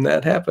when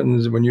that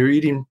happens, when you're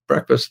eating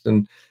breakfast,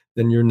 then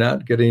you're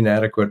not getting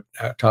adequate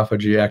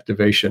autophagy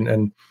activation.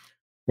 And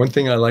one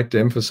thing I like to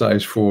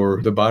emphasize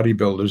for the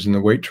bodybuilders and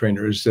the weight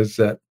trainers is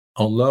that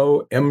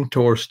although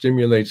mTOR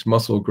stimulates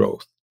muscle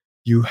growth,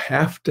 you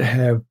have to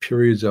have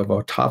periods of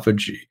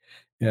autophagy.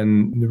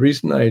 And the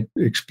reason let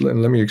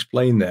me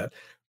explain that.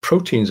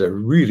 Proteins are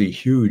really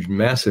huge,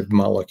 massive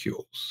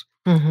molecules.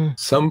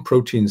 Some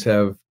proteins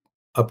have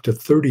up to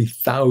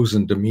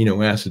 30,000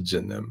 amino acids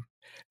in them.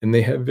 And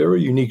they have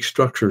very unique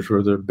structures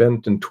where they're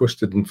bent and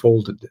twisted and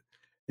folded.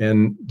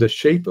 And the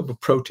shape of a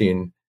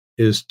protein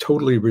is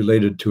totally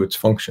related to its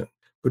function.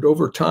 But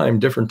over time,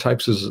 different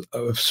types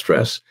of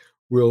stress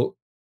will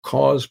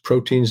cause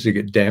proteins to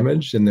get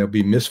damaged and they'll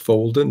be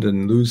misfolded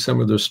and lose some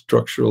of their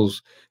structural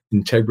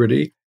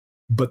integrity,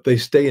 but they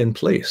stay in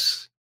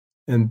place.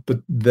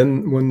 But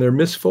then when they're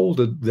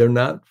misfolded, they're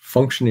not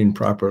functioning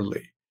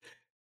properly.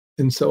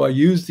 And so I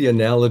use the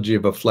analogy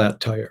of a flat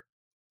tire.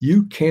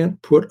 You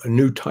can't put a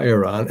new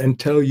tire on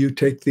until you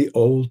take the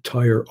old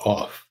tire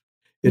off.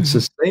 It's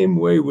the same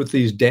way with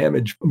these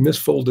damaged,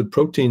 misfolded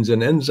proteins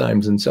and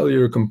enzymes and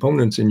cellular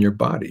components in your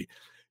body.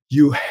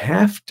 You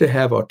have to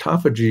have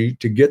autophagy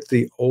to get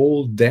the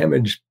old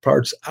damaged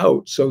parts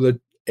out so that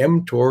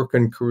mTOR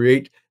can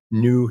create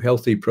new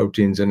healthy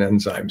proteins and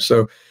enzymes.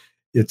 So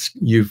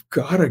you've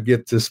got to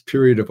get this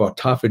period of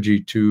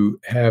autophagy to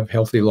have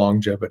healthy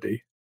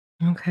longevity.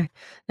 Okay.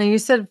 Now you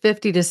said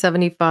 50 to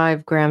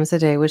 75 grams a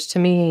day, which to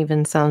me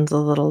even sounds a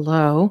little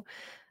low.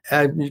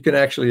 And you can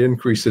actually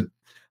increase it.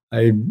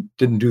 I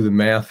didn't do the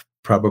math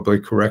probably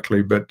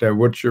correctly, but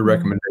what's your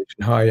recommendation?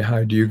 How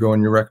high do you go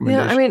on your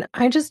recommendation? Yeah, I mean,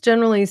 I just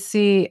generally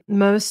see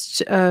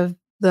most of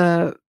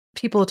the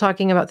people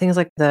talking about things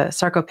like the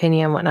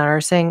sarcopenia and whatnot are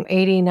saying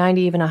 80,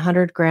 90, even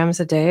 100 grams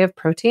a day of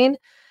protein.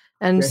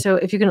 And so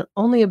if you can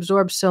only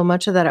absorb so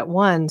much of that at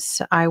once,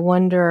 I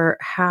wonder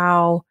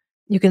how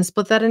you can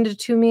split that into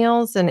 2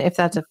 meals and if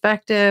that's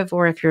effective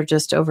or if you're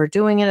just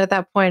overdoing it at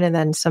that point and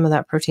then some of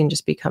that protein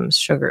just becomes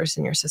sugars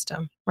in your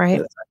system,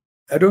 right?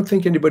 I don't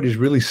think anybody's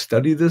really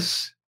studied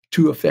this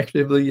too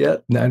effectively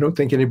yet. And I don't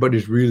think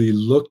anybody's really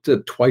looked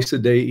at twice a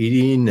day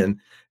eating and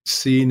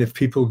seeing if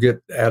people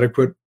get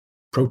adequate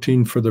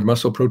protein for their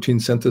muscle protein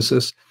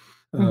synthesis.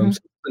 So it's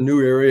a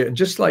new area. And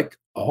just like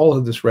all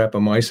of this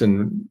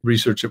rapamycin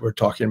research that we're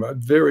talking about,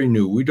 very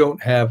new. We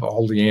don't have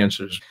all the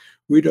answers.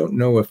 We don't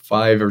know if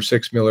 5 or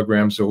 6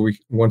 milligrams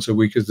once a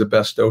week is the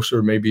best dose,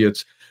 or maybe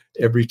it's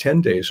every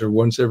 10 days or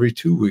once every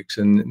 2 weeks.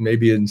 And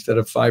maybe instead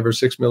of 5 or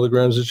 6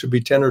 milligrams, it should be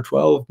 10 or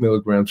 12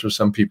 milligrams for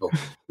some people.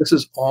 This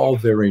is all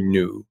very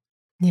new.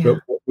 Yeah. But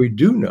what we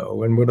do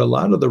know, and what a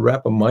lot of the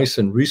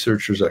rapamycin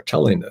researchers are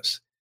telling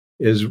us,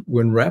 is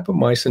when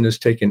rapamycin is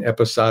taken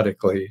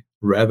episodically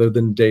rather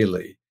than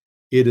daily,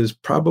 it is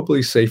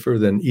probably safer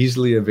than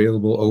easily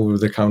available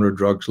over-the-counter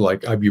drugs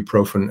like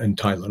ibuprofen and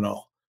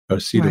Tylenol or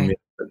acetaminophen.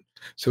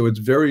 So it's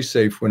very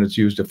safe when it's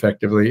used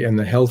effectively, and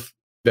the health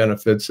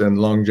benefits and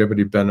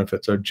longevity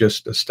benefits are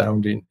just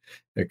astounding.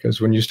 Because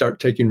when you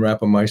start taking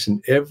rapamycin,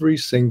 every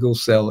single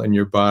cell in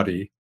your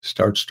body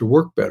starts to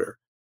work better.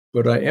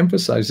 But I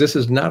emphasize this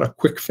is not a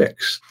quick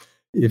fix.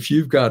 If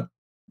you've got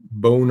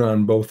bone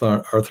on both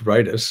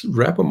arthritis,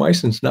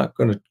 rapamycin's not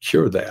going to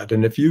cure that.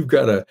 And if you've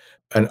got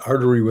an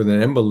artery with an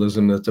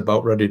embolism that's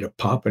about ready to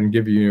pop and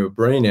give you a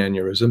brain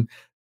aneurysm,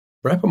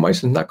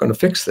 rapamycin's not going to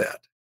fix that.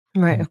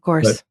 Right, of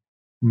course. But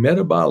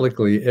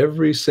metabolically,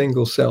 every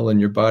single cell in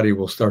your body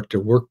will start to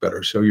work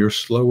better. So you're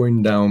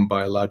slowing down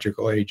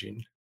biological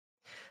aging.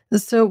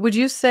 So would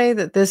you say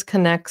that this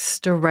connects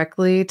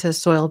directly to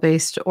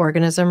soil-based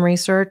organism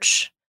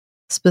research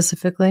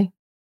specifically?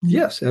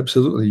 Yes,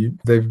 absolutely.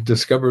 They've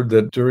discovered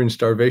that during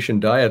starvation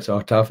diets,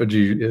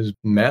 autophagy is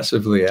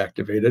massively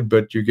activated,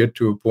 but you get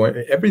to a point,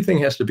 everything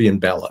has to be in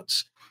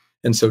balance.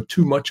 And so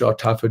too much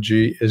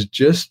autophagy is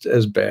just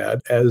as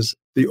bad as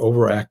the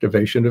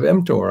overactivation of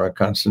mTOR on a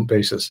constant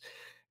basis.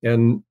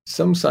 And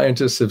some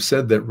scientists have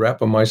said that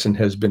rapamycin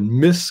has been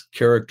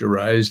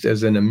mischaracterized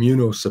as an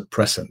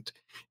immunosuppressant.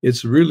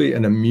 It's really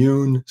an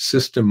immune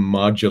system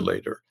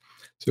modulator.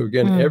 So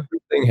again,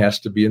 everything has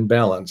to be in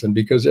balance. And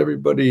because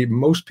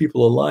most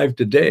people alive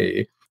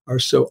today are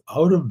so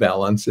out of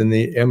balance in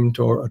the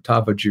mTOR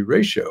autophagy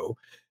ratio,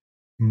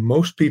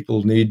 most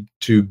people need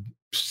to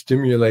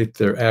stimulate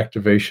their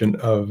activation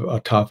of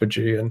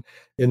autophagy. And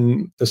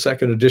in the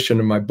second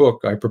edition of my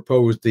book, I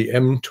proposed the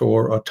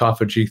mTOR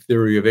autophagy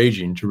theory of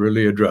aging to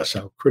really address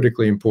how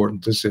critically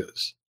important this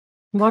is.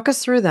 Walk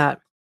us through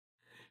that.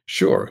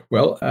 Sure.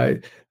 Well, I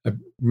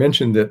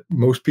mentioned that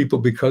most people,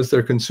 because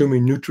they're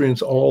consuming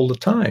nutrients all the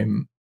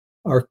time,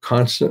 are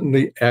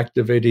constantly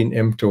activating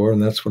mTOR,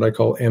 and that's what I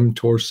call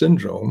mTOR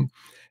syndrome.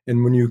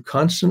 And when you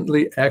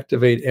constantly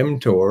activate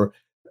mTOR,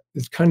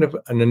 it's kind of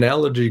an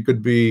analogy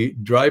could be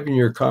driving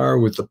your car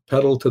with the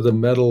pedal to the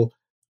metal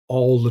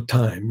all the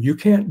time. You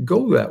can't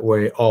go that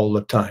way all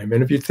the time.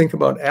 And if you think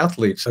about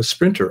athletes, a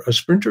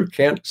sprinter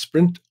can't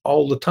sprint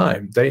all the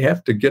time. They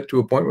have to get to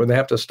a point where they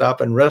have to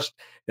stop and rest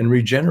and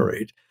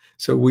regenerate.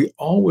 So we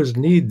always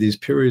need these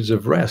periods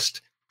of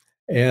rest.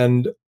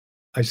 And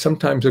I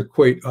sometimes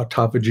equate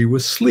autophagy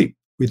with sleep.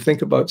 We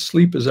think about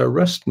sleep as our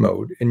rest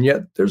mode, and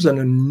yet there's an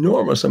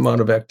enormous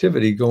amount of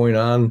activity going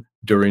on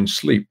during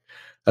sleep,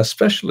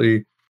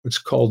 especially what's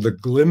called the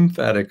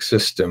glymphatic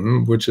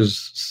system, which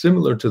is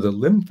similar to the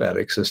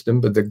lymphatic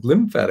system, but the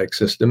glymphatic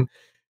system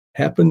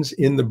happens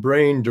in the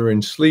brain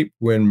during sleep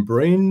when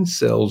brain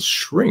cells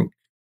shrink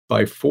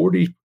by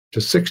 40 to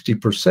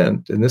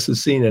 60%, and this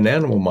is seen in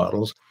animal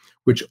models,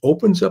 which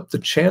opens up the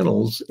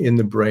channels in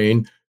the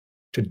brain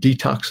to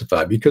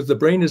detoxify, because the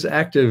brain is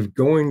active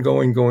going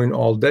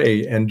all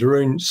day. And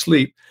during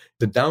sleep,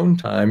 the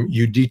downtime,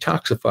 you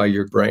detoxify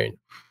your brain.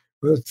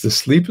 Well, the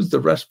sleep is the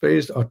rest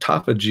phase,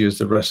 autophagy is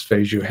the rest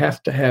phase. You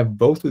have to have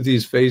both of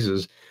these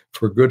phases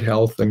for good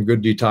health and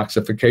good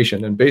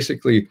detoxification. And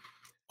basically,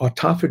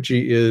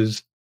 autophagy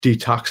is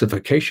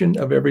detoxification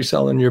of every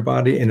cell in your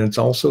body, and it's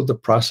also the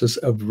process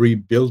of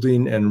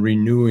rebuilding and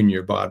renewing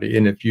your body.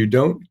 And if you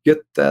don't get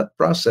that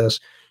process,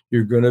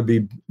 you're going to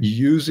be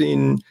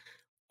using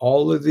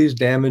all of these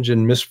damaged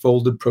and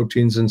misfolded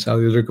proteins and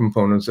cellular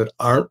components that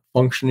aren't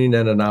functioning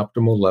at an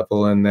optimal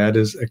level, and that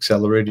is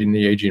accelerating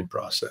the aging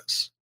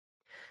process.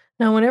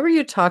 Now, whenever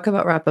you talk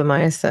about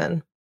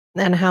rapamycin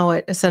and how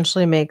it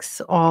essentially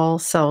makes all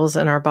cells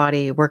in our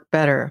body work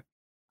better,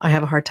 I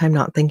have a hard time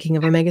not thinking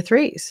of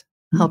omega-3s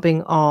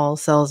helping all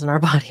cells in our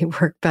body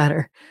work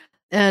better.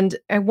 And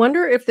I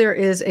wonder if there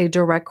is a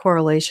direct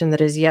correlation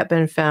that has yet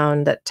been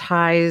found that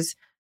ties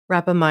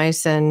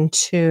rapamycin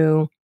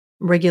to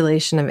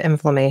regulation of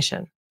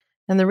inflammation.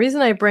 And the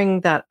reason I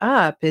bring that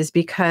up is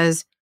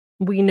because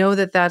we know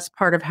that that's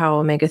part of how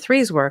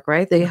omega-3s work,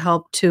 right? They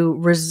help to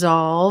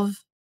resolve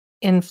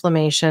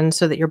inflammation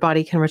so that your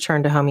body can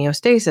return to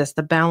homeostasis,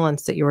 the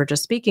balance that you were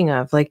just speaking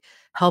of, like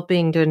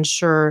helping to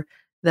ensure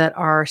that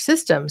our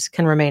systems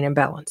can remain in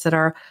balance, that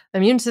our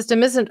immune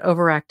system isn't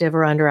overactive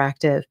or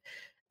underactive,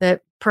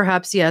 that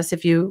perhaps, yes,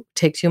 if you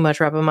take too much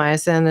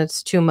rapamycin,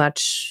 it's too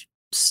much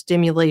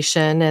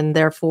stimulation, and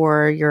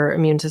therefore your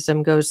immune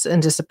system goes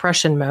into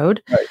suppression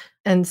mode. Right.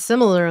 And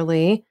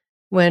similarly,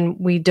 when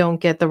we don't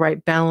get the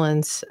right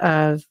balance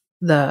of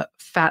the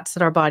fats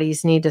that our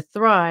bodies need to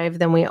thrive,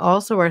 then we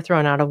also are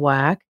thrown out of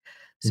whack.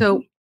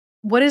 So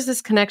what is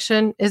this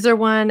connection? Is there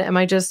one? Am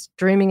I just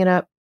dreaming it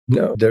up?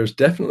 No, there's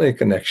definitely a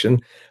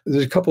connection.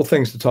 There's a couple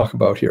things to talk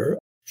about here.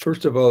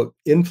 First of all,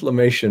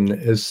 inflammation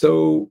is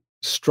so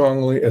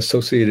strongly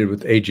associated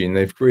with aging.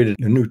 They've created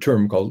a new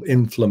term called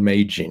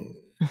inflammaging.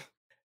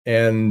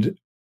 And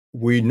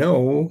we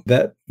know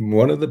that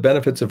one of the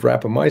benefits of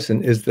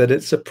rapamycin is that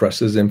it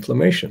suppresses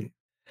inflammation.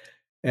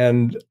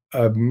 And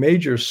a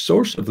major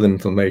source of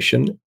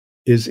inflammation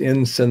is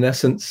in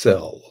senescent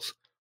cells,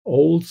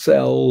 old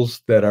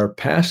cells that are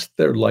past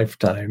their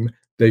lifetime.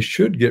 They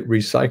should get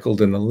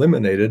recycled and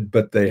eliminated,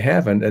 but they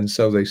haven't. And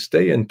so they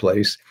stay in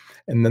place,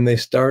 and then they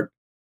start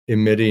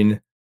emitting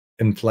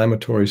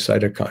inflammatory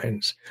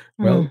cytokines.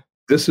 Well,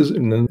 this is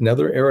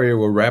another area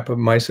where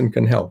rapamycin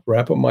can help.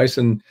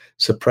 Rapamycin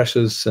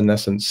suppresses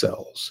senescent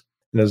cells.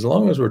 And as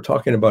long as we're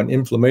talking about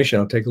inflammation,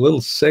 I'll take a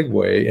little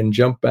segue and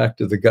jump back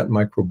to the gut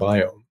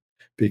microbiome,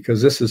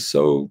 because this is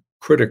so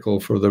critical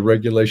for the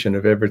regulation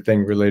of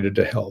everything related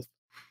to health.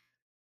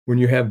 When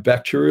you have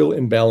bacterial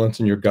imbalance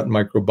in your gut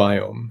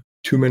microbiome,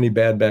 too many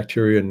bad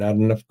bacteria, not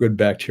enough good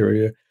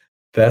bacteria,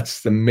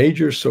 that's the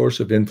major source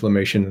of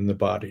inflammation in the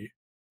body.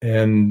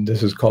 And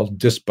this is called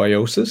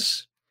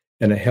dysbiosis.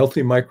 And a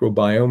healthy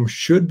microbiome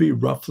should be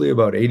roughly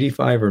about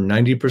 85 or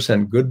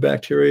 90% good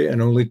bacteria and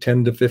only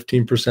 10 to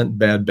 15%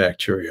 bad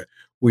bacteria.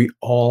 We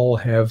all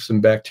have some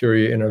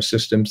bacteria in our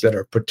systems that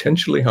are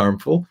potentially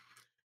harmful,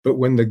 but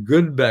when the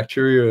good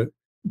bacteria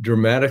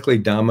dramatically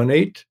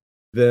dominate,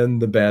 then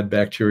the bad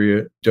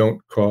bacteria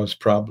don't cause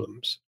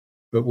problems.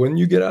 But when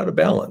you get out of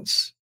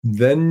balance,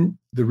 then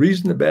the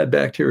reason the bad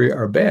bacteria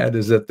are bad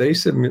is that they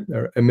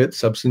emit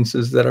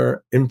substances that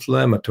are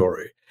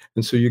inflammatory.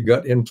 And so you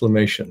gut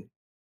inflammation.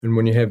 And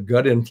when you have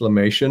gut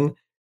inflammation,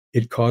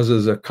 it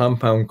causes a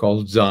compound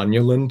called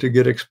zonulin to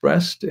get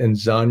expressed, and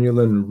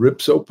zonulin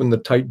rips open the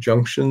tight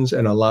junctions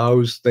and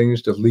allows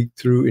things to leak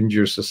through into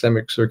your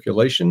systemic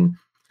circulation.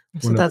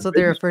 So that's what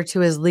they refer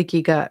to as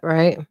leaky gut,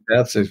 right?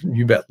 That's it.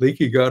 You bet.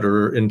 Leaky gut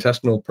or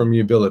intestinal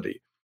permeability.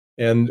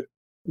 And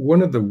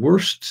one of the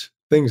worst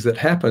things that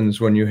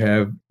happens when you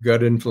have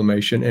gut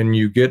inflammation and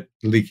you get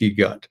leaky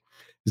gut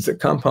is that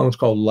compounds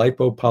called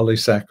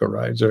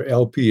lipopolysaccharides, or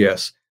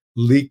LPS,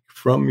 leak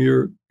from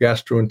your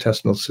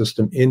gastrointestinal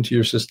system into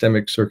your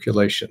systemic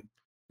circulation.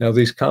 Now,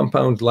 these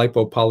compounds,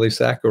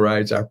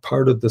 lipopolysaccharides, are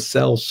part of the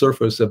cell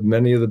surface of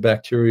many of the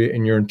bacteria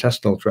in your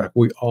intestinal tract.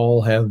 We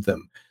all have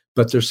them.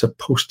 but they're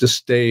supposed to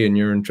stay in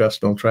your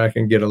intestinal tract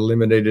and get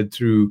eliminated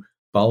through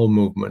bowel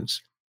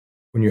movements.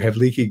 When you have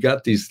leaky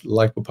gut, these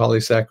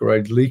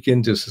lipopolysaccharides leak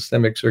into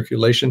systemic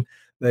circulation.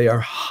 They are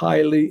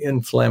highly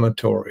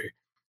inflammatory.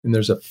 And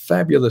there's a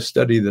fabulous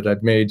study that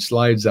I've made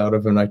slides out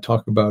of and I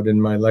talk about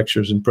in my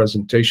lectures and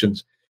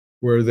presentations,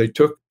 where they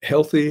took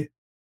healthy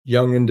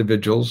young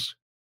individuals,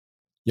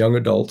 young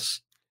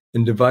adults,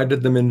 and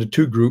divided them into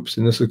two groups.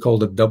 And this is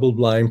called a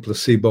double-blind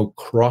placebo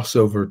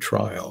crossover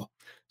trial.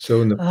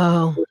 So in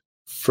the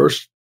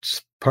first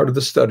part of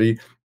the study,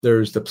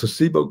 there's the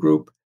placebo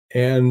group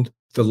and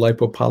the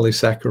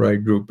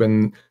lipopolysaccharide group.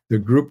 And the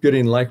group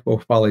getting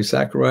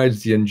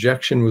lipopolysaccharides, the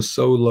injection was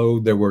so low,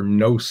 there were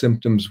no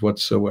symptoms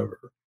whatsoever.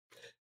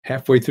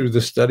 Halfway through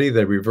the study,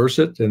 they reverse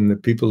it, and the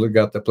people that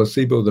got the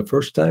placebo the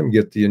first time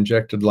get the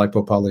injected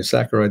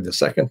lipopolysaccharide the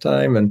second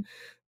time, and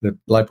the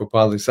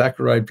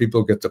lipopolysaccharide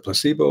people get the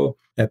placebo.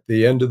 At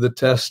the end of the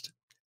test,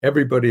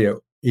 everybody,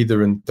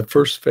 either in the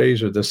first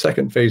phase or the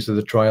second phase of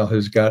the trial,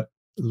 has got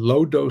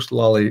low-dose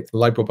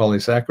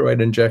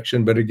lipopolysaccharide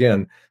injection. But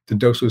again, the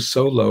dose was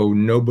so low,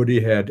 nobody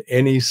had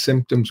any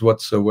symptoms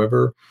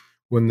whatsoever.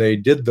 When they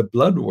did the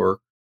blood work,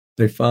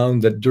 they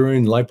found that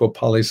during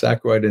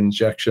lipopolysaccharide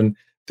injection,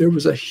 there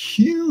was a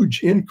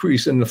huge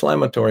increase in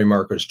inflammatory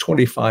markers,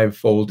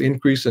 25-fold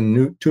increase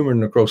in tumor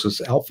necrosis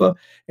alpha,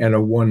 and a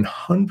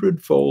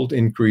 100-fold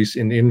increase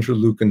in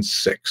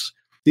interleukin-6.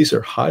 These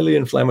are highly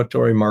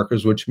inflammatory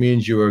markers, which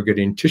means you are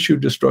getting tissue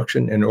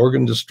destruction and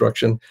organ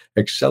destruction,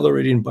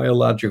 accelerating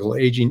biological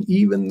aging,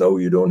 even though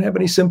you don't have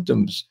any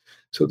symptoms.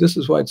 So this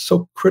is why it's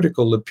so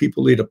critical that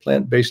people eat a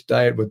plant-based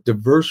diet with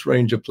diverse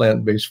range of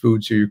plant-based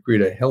foods so you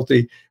create a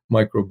healthy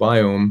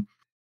microbiome.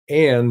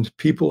 And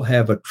people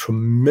have a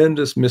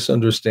tremendous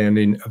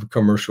misunderstanding of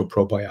commercial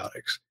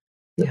probiotics.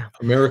 Yeah.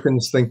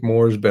 Americans think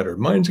more is better.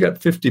 Mine's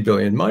got 50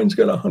 billion. Mine's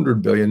got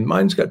 100 billion.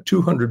 Mine's got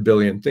 200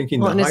 billion.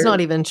 And it's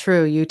not even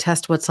true. You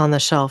test what's on the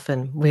shelf,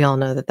 and we all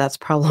know that that's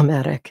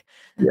problematic.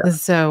 Yeah.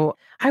 So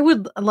I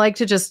would like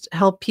to just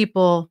help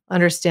people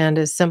understand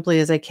as simply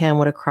as I can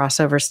what a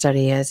crossover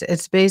study is.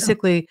 It's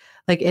basically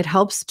like it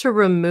helps to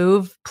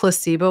remove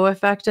placebo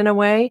effect in a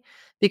way,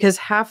 because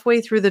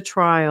halfway through the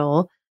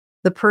trial,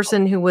 the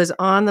person who was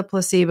on the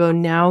placebo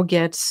now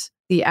gets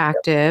the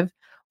active,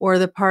 or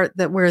the part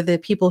that where the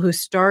people who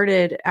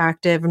started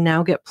active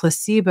now get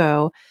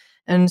placebo.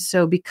 And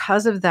so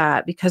because of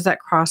that, because that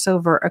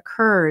crossover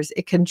occurs,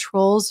 it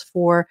controls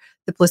for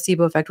the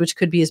placebo effect, which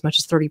could be as much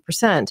as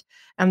 30%.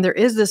 And there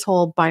is this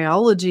whole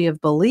biology of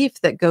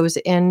belief that goes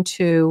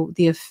into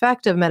the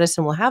effect of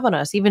medicine will have on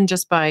us, even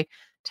just by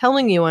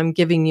telling you I'm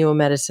giving you a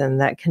medicine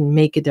that can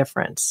make a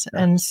difference.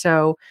 Yeah. And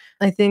so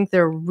I think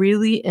they're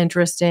really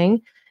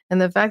interesting. And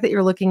the fact that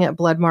you're looking at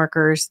blood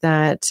markers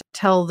that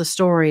tell the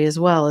story as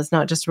well as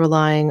not just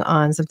relying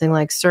on something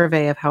like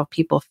survey of how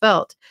people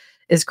felt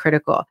is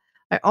critical.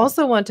 I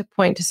also want to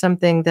point to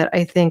something that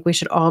I think we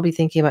should all be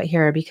thinking about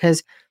here,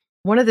 because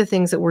one of the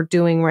things that we're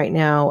doing right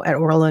now at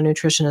Orlo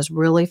Nutrition is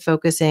really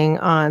focusing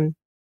on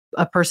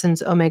a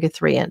person's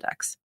omega-3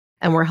 index.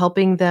 And we're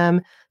helping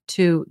them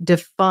to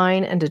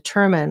define and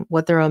determine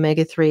what their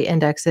omega-3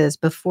 index is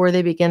before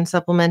they begin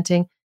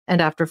supplementing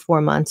and after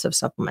 4 months of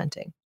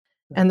supplementing.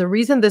 And the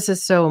reason this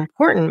is so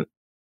important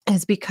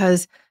is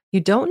because you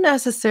don't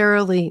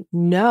necessarily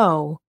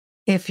know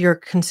if you're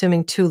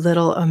consuming too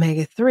little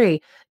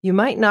omega-3. You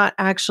might not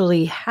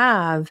actually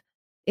have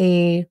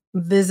a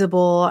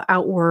visible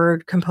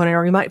outward component,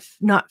 or you might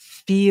not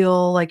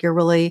feel like you're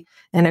really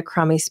in a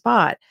crummy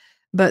spot.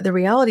 But the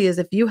reality is,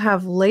 if you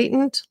have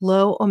latent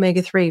low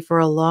omega-3 for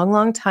a long,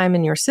 long time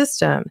in your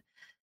system,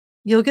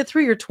 you'll get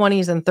through your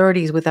 20s and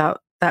 30s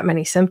without that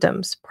many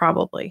symptoms,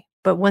 probably.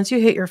 But once you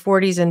hit your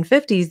 40s and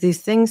 50s,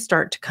 these things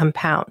start to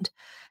compound.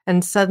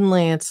 And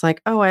suddenly it's like,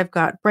 oh, I've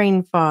got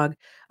brain fog.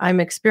 I'm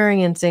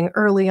experiencing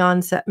early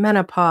onset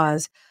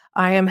menopause.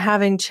 I am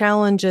having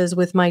challenges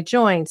with my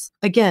joints.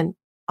 Again,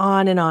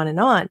 on and on and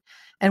on.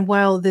 And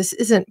while this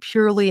isn't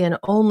purely and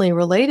only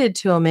related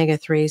to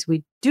omega-3s,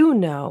 we do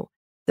know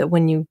that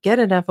when you get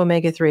enough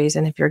omega-3s,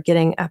 and if you're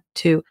getting up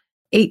to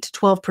 8 to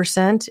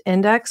 12%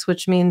 index,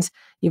 which means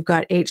you've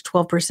got 8 to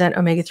 12%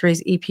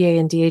 omega-3s, EPA,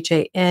 and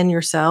DHA in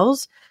your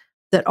cells,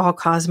 that all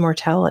cause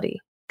mortality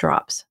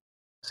drops.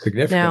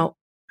 Significant. Now,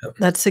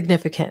 that's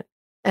significant.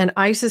 And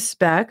I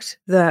suspect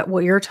that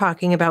what you're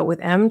talking about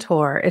with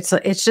mTOR,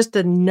 it's just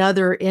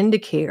another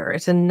indicator.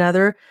 It's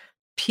another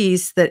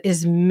piece that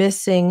is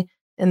missing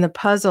in the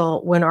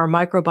puzzle when our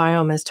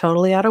microbiome is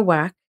totally out of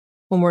whack,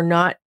 when we're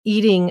not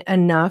eating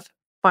enough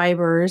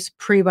fibers,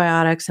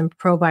 prebiotics, and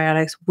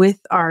probiotics with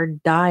our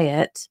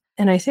diet.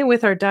 And I say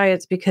with our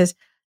diets because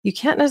you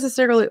can't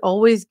necessarily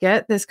always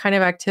get this kind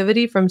of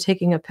activity from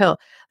taking a pill.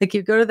 Like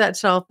you go to that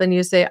shelf and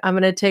you say, I'm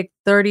going to take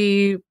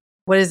 30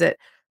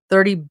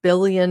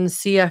 billion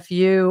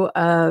CFU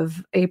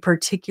of a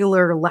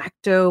particular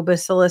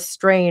lactobacillus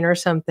strain or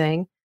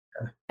something.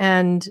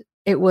 And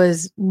it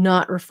was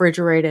not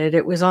refrigerated.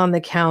 It was on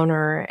the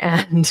counter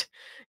and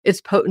its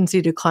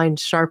potency declined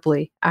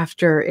sharply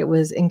after it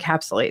was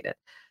encapsulated.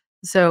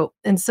 So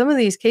in some of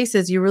these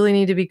cases, you really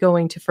need to be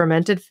going to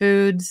fermented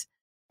foods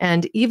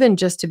and even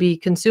just to be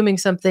consuming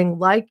something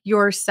like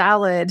your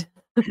salad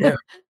Yeah,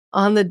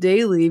 on the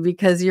daily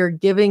because you're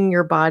giving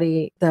your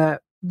body the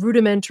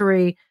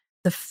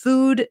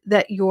food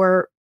that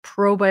your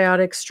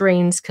probiotic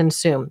strains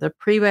consume, the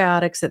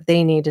prebiotics that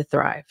they need to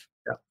thrive.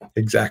 yeah,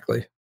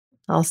 exactly.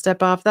 I'll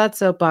step off that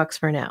soapbox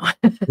for now.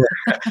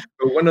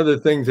 But one other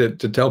thing to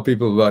tell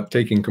people about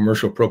taking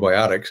commercial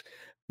probiotics,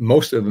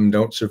 most of them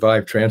don't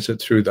survive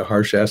transit through the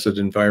harsh acid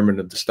environment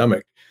of the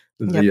stomach.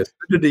 Yep. The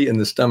acidity in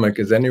the stomach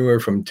is anywhere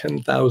from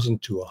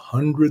 10,000 to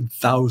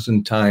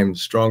 100,000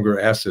 times stronger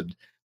acid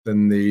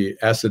than the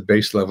acid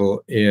base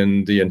level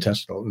in the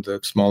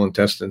small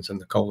intestines and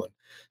the colon.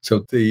 So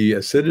the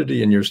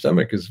acidity in your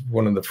stomach is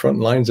one of the front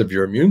lines of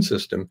your immune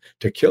system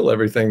to kill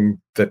everything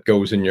that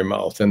goes in your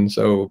mouth. And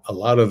so a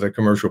lot of the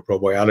commercial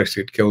probiotics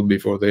get killed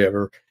before they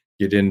ever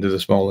get into the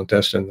small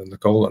intestine and the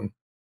colon.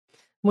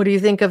 What do you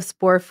think of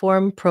spore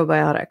form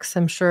probiotics?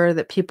 I'm sure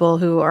that people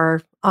who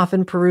are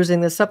often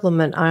perusing the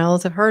supplement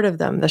aisles have heard of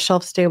them, the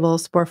shelf stable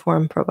spore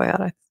form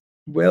probiotics.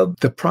 Well,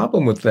 the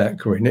problem with that,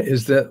 Karina,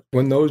 is that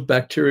when those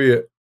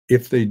bacteria,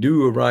 if they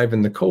do arrive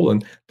in the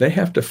colon, they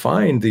have to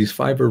find these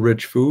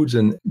fiber-rich foods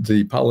and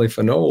the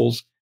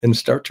polyphenols and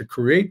start to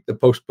create the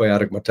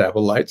postbiotic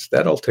metabolites.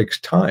 That all takes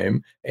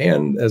time.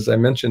 And as I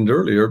mentioned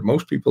earlier,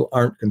 most people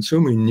aren't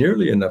consuming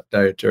nearly enough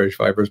dietary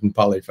fibers and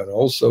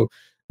polyphenols. So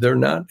they're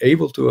not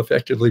able to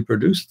effectively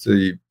produce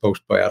the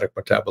postbiotic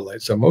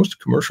metabolites. So most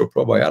commercial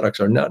probiotics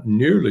are not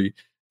nearly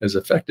as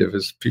effective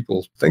as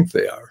people think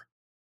they are.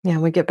 Yeah,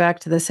 we get back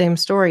to the same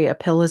story. A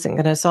pill isn't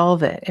going to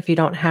solve it if you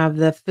don't have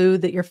the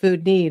food that your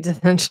food needs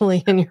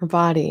essentially in your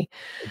body.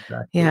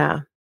 Exactly. Yeah.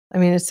 I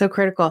mean, it's so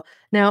critical.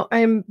 Now,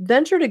 I'm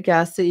venture to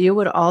guess that you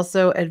would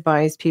also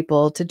advise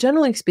people to,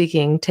 generally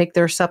speaking, take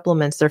their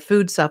supplements, their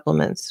food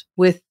supplements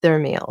with their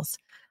meals.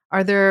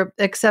 Are there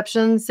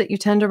exceptions that you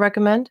tend to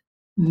recommend?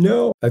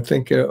 No, I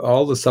think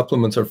all the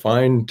supplements are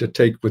fine to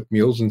take with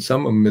meals, and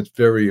some of them it's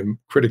very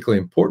critically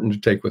important to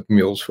take with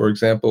meals. For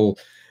example,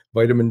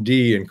 vitamin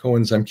D and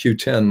coenzyme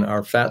Q10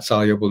 are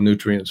fat-soluble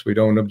nutrients. We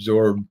don't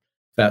absorb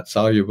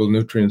fat-soluble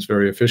nutrients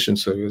very efficient,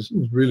 so it's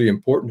really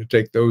important to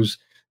take those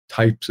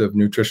types of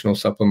nutritional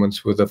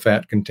supplements with a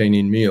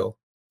fat-containing meal.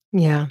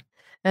 Yeah.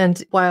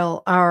 And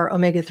while our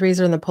omega 3s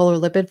are in the polar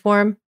lipid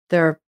form,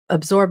 they're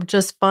absorbed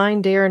just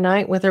fine day or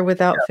night with or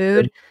without Yeah,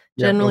 food,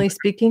 yeah, generally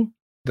speaking.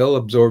 they'll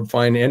absorb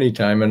fine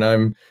anytime. And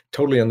I'm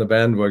totally on the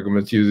bandwagon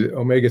with you. The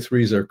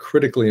omega-3s are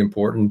critically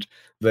important.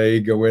 They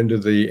go into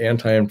the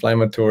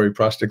anti-inflammatory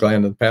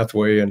prostaglandin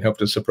pathway and help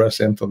to suppress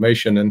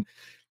inflammation. And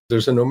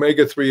there's an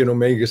omega-3 and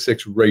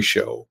omega-6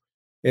 ratio.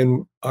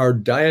 And our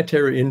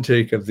dietary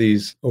intake of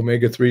these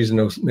omega-3s and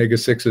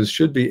omega-6s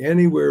should be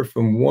anywhere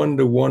from 1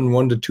 to 1,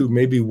 1 to 2,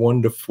 maybe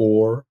 1 to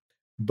 4.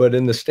 But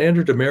in the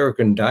standard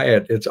American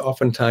diet, it's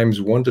oftentimes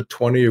 1 to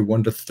 20 or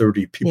 1 to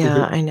 30. People Yeah,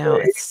 get I know.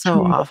 way It's so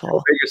too much awful.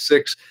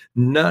 omega-6,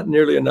 not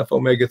nearly enough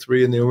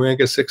omega-3, and the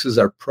omega-6s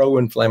are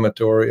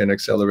pro-inflammatory and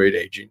accelerate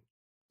aging.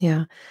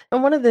 Yeah.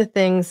 And one of the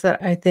things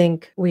that I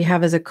think we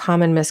have as a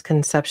common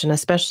misconception,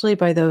 especially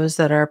by those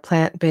that are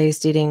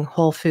plant-based, eating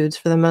whole foods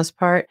for the most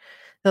part,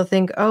 they'll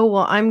think, oh,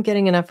 well, I'm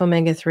getting enough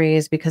omega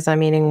 3s because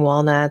I'm eating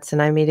walnuts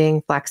and I'm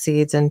eating flax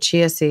seeds and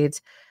chia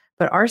seeds.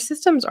 But our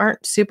systems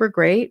aren't super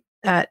great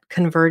at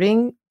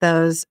converting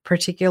those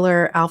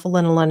particular alpha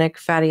linolenic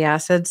fatty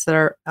acids that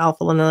are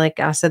alpha linolenic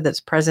acid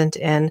that's present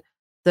in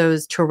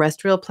those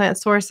terrestrial plant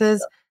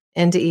sources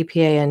into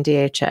EPA and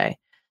DHA.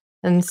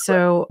 And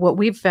so, what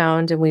we've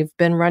found, and we've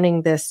been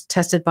running this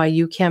Tested by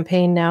You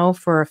campaign now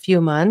for a few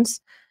months,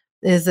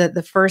 is that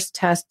the first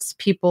tests,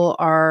 people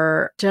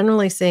are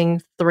generally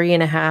seeing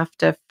 3.5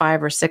 to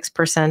 5 or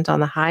 6% on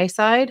the high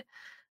side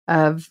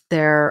of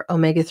their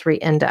omega 3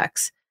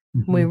 index.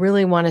 We Mhm.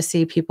 really want to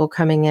see people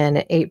coming in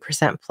at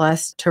 8%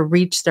 plus to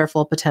reach their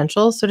full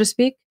potential, so to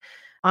speak.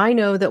 I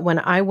know that when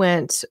I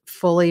went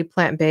fully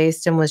plant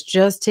based and was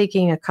just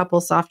taking a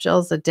couple soft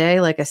gels a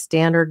day, like a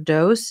standard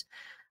dose,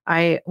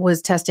 I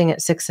was testing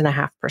at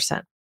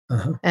 6.5%.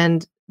 Uh-huh.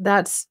 And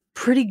that's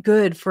pretty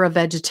good for a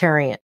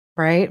vegetarian,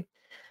 right?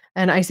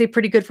 And I say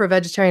pretty good for a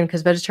vegetarian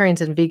because vegetarians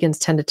and vegans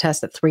tend to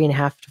test at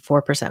 3.5 to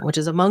 4%, which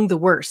is among the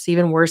worst,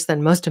 even worse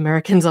than most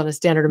Americans on a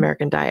standard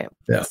American diet.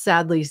 Yeah.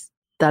 Sadly,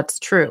 that's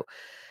true.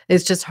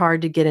 It's just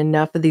hard to get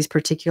enough of these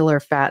particular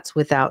fats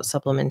without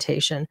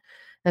supplementation.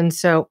 And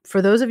so,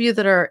 for those of you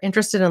that are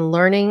interested in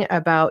learning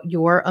about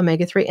your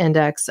omega 3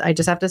 index, I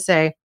just have to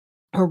say,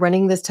 we're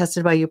running this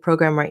Tested by You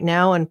program right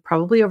now, and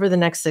probably over the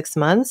next 6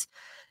 months.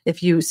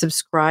 If you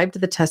subscribe to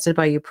the Tested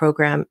by You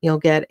program, you'll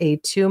get a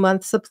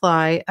 2-month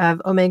supply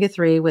of omega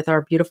 3 with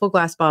our beautiful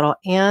glass bottle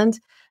and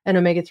an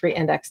omega 3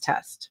 index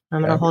test. I'm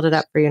going to hold it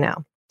up for you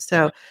now.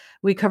 So,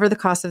 we cover the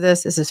cost of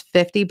this. This is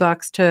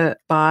 $50 to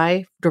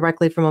buy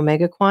directly from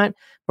Omega Quant,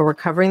 but we're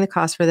covering the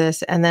cost for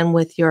this. And then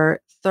with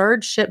your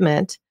third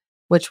shipment,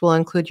 which will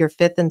include your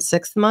 5th and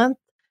 6th month,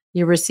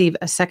 you receive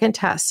a second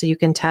test. So you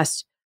can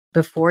test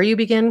before you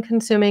begin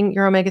consuming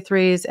your omega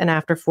 3s and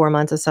after 4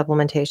 months of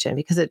supplementation,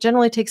 because it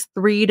generally takes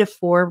 3 to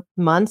 4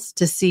 months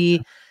to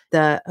see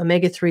the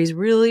omega-3s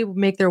really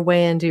make their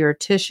way into your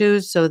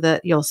tissues so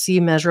that you'll see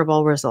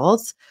measurable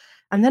results.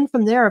 And then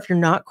from there, if you're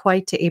not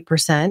quite to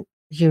 8%,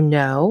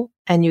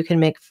 and you can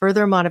make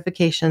further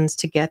modifications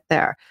to get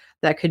there.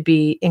 That could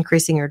be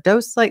increasing your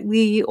dose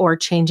slightly or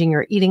changing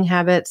your eating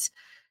habits.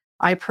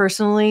 I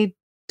personally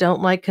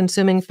don't like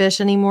consuming fish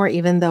anymore,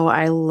 even though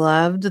I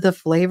loved the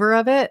flavor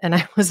of it. And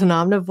I was an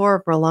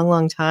omnivore for a long,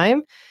 long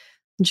time,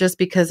 just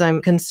because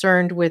I'm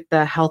concerned with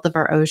the health of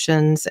our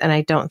oceans. And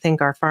I don't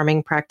think our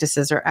farming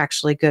practices are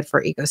actually good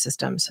for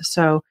ecosystems.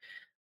 So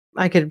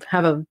I could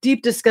have a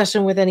deep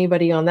discussion with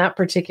anybody on that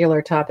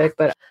particular topic,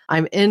 but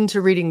I'm into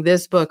reading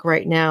this book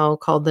right now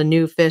called The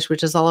New Fish,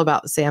 which is all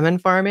about salmon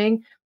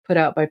farming, put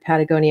out by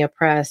Patagonia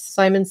Press.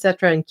 Simon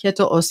Setra and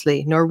Kjetil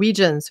Osli,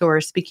 Norwegians who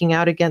are speaking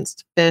out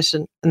against fish.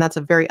 And that's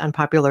a very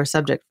unpopular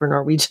subject for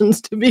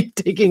Norwegians to be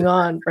taking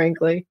on,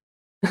 frankly.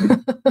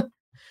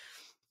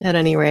 At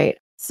any rate.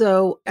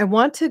 So I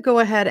want to go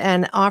ahead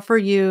and offer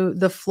you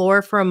the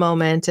floor for a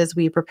moment as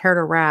we prepare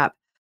to wrap,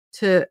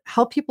 to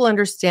help people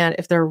understand,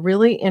 if they're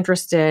really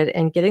interested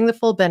in getting the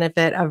full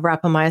benefit of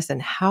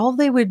rapamycin, how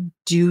they would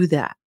do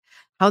that,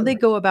 how they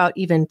go about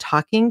even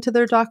talking to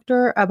their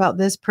doctor about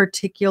this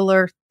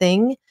particular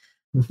thing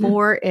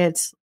for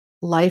its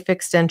life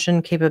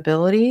extension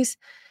capabilities,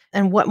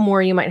 and what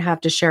more you might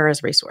have to share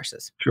as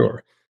resources.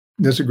 Sure.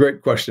 That's a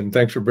great question.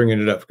 Thanks for bringing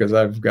it up, because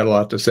I've got a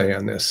lot to say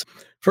on this.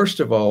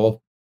 First of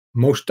all,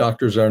 most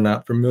doctors are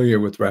not familiar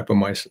with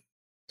rapamycin.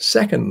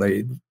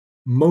 Secondly,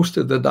 most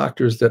of the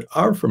doctors that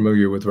are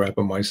familiar with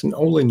rapamycin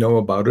only know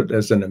about it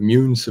as an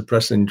immune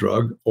suppressing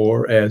drug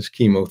or as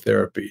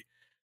chemotherapy.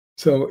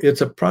 So it's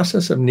a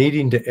process of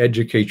needing to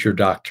educate your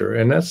doctor,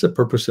 and that's the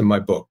purpose of my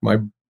book. My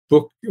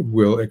book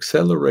will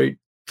accelerate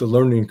the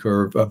learning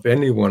curve of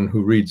anyone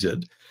who reads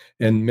it,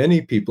 and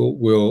many people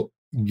will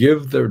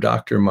give their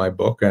doctor my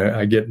book.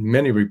 I get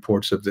many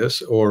reports of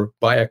this, or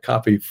buy a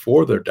copy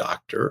for their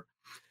doctor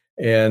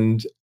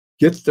and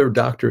get their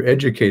doctor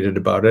educated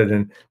about it.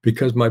 And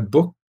because my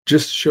book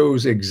just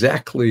shows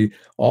exactly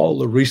all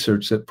the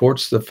research that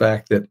supports the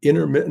fact that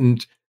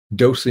intermittent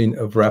dosing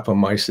of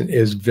rapamycin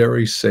is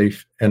very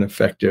safe and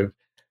effective.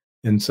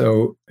 And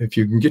so if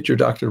you can get your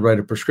doctor to write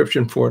a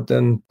prescription for it,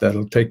 then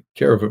that'll take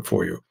care of it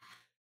for you.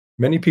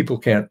 Many people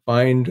can't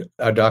find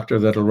a doctor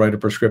that'll write a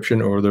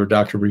prescription, or their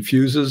doctor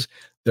refuses.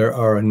 There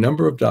are a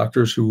number of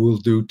doctors who will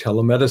do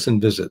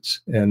telemedicine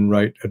visits and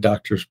write a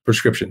doctor's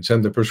prescription,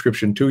 send the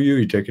prescription to you,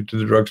 you take it to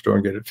the drugstore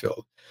and get it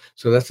filled.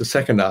 So that's the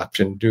second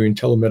option, doing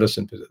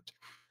telemedicine visits.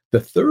 The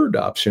third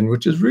option,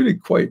 which is really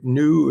quite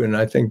new and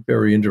I think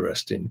very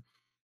interesting,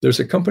 there's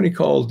a company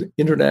called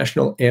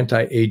International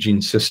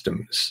Anti-Aging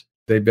Systems.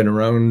 They've been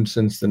around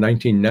since the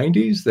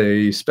 1990s.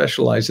 They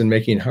specialize in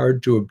making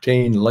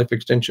hard-to-obtain life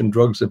extension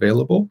drugs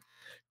available.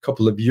 A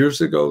couple of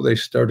years ago, they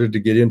started to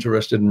get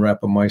interested in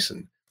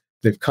rapamycin.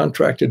 They've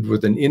contracted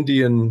with an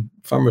Indian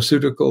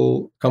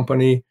pharmaceutical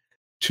company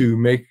to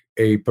make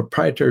a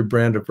proprietary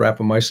brand of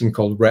rapamycin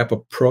called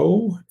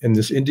RapaPro, and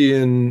this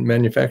Indian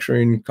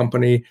manufacturing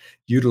company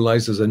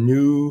utilizes a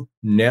new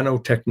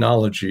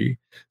nanotechnology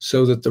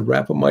so that the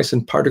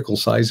rapamycin particle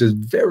size is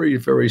very,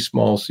 very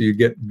small, so you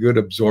get good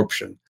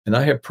absorption. And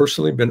I have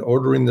personally been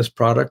ordering this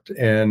product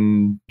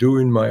and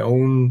doing my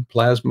own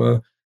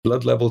plasma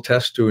blood level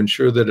test to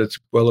ensure that it's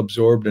well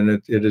absorbed, and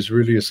it is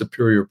really a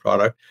superior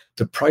product.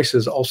 The price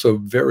is also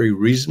very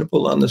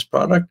reasonable on this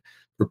product.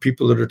 For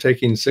people that are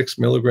taking 6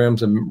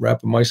 milligrams of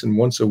rapamycin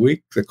once a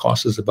week, the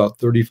cost is about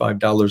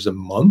 $35 a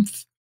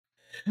month.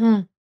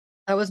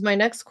 That was my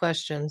next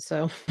question.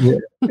 So Yeah.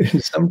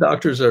 Some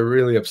doctors are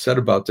really upset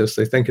about this.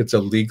 They think it's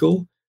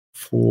illegal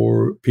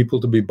for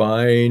people to be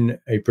buying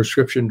a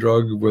prescription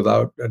drug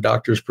without a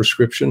doctor's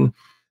prescription.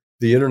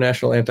 The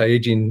International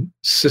Anti-Aging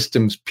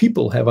Systems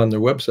people have on their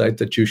website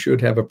that you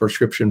should have a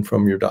prescription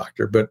from your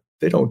doctor, but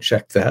they don't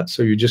check that.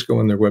 So you just go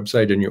on their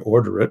website and you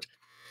order it.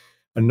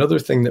 Another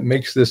thing that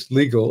makes this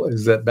legal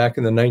is that back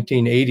in the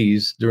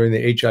 1980s, during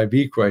the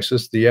HIV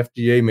crisis, the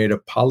FDA made a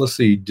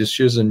policy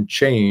decision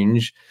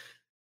change.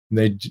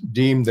 They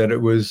deemed that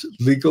it was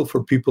legal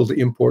for people to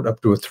import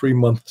up to a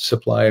 3-month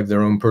supply of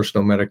their own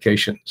personal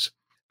medications.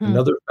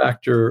 Another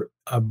factor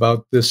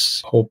about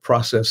this whole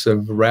process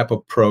of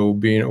RapaPro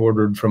being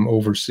ordered from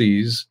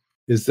overseas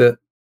is that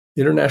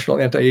International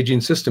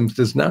Anti-Aging Systems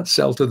does not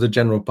sell to the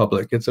general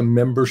public. It's a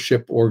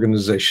membership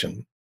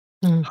organization.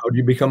 How do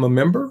you become a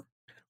member?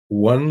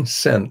 1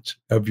 cent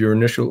of your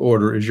initial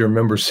order is your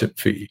membership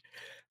fee.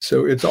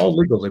 So it's all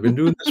legal. They've been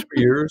doing this for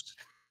years.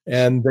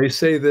 And they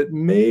say that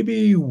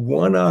maybe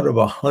 1 out of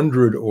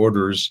 100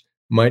 orders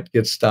might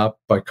get stopped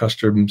by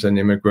customs and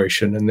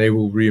immigration, and they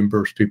will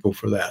reimburse people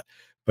for that.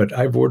 But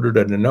I've ordered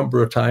it a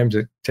number of times.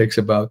 It takes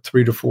about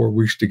 3 to 4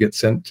 weeks to get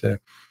sent to,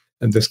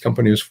 and this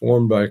company is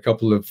formed by a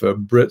couple of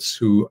Brits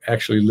who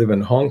actually live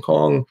in Hong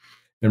Kong.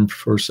 And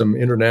for some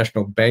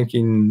international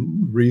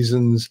banking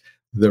reasons,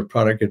 their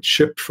product gets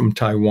shipped from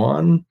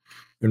Taiwan.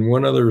 And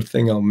one other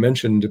thing I'll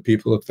mention to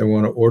people if they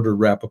want to order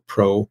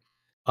RapaPro,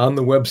 on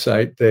the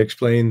website, they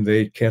explain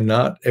they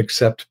cannot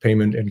accept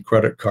payment in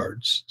credit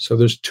cards. So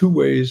there's 2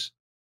 ways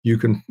you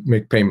can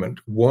make payment.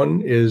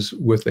 One is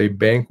with a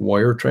bank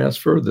wire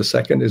transfer. The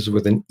second is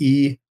with an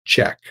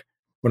e-check.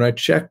 When I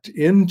checked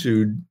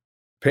into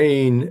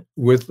paying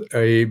with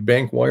a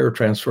bank wire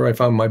transfer, I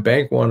found my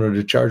bank wanted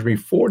to charge me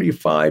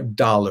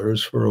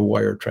 $45 for a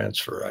wire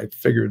transfer. I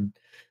figured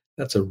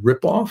that's a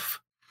ripoff.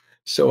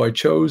 So I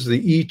chose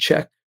the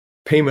e-check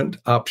payment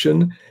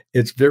option.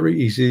 It's very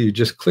easy. You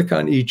just click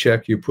on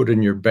e-check, you put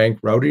in your bank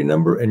routing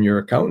number and your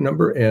account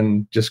number,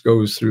 and just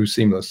goes through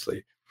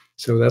seamlessly.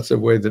 So that's a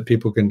way that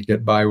people can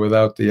get by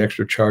without the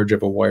extra charge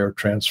of a wire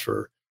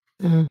transfer.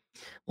 Mhm.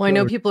 Well, I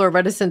know people are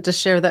reticent to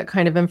share that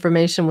kind of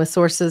information with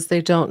sources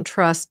they don't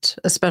trust,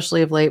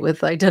 especially of late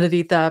with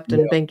identity theft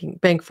and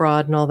bank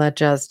fraud and all that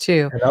jazz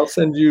too. And I'll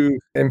send you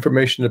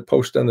information to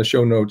post on the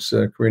show notes,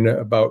 Karina,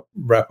 about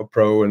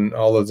RapaPro, and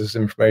all of this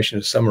information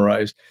is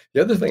summarized.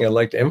 The other thing I'd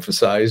like to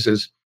emphasize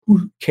is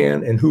who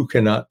can and who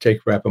cannot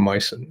take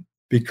rapamycin.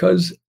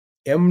 Because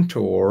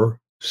mTOR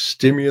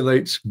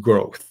stimulates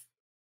growth,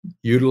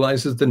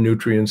 utilizes the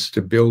nutrients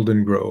to build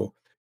and grow,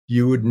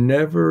 you would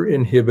never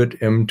inhibit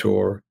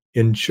mTOR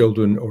in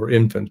children or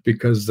infants,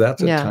 because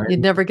that's a time. You'd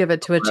never give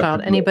it to a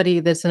child, anybody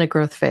that's in a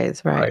growth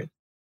phase, right?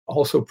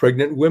 Also,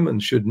 pregnant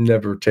women should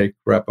never take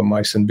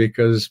rapamycin,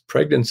 because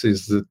pregnancy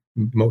is the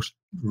most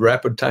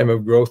rapid time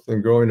of growth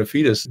and growing a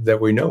fetus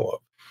that we know of.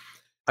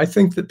 I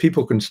think that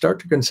people can start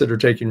to consider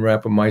taking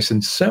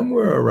rapamycin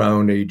somewhere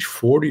around age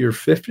 40 or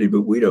 50,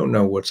 but we don't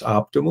know what's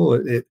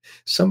optimal.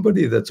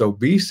 Somebody that's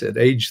obese at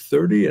age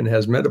 30 and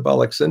has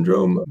metabolic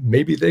syndrome,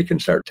 maybe they can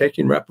start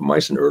taking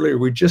rapamycin earlier.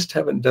 We just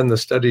haven't done the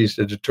studies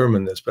to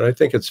determine this, but I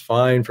think it's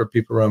fine for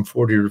people around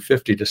 40 or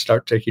 50 to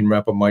start taking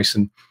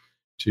rapamycin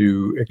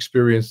to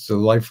experience the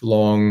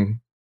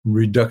lifelong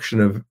reduction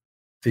of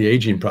the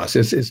aging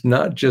process. It's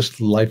not just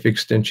life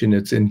extension,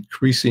 it's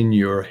increasing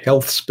your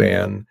health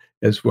span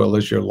as well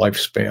as your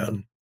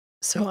lifespan.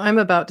 So I'm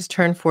about to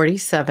turn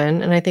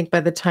 47, and I think by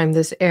the time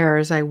this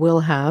airs, I will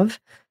have.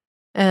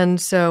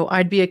 And so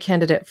I'd be a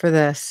candidate for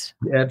this.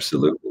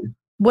 Absolutely.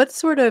 What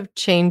sort of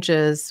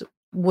changes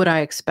would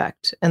I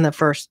expect in the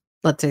first,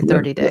 let's say,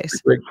 30 days?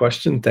 That's a great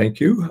question. Thank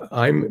you.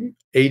 I'm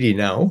 80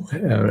 now.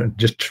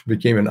 Just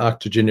became an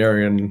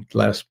octogenarian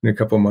a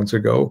couple of months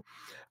ago.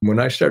 When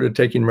I started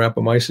taking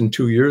rapamycin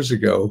 2 years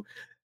ago,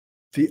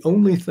 the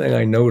only thing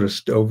I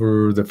noticed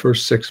over the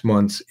first 6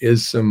 months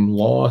is some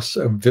loss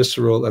of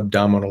visceral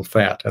abdominal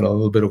fat and a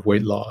little bit of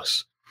weight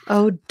loss.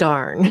 Oh,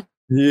 darn.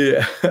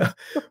 Yeah.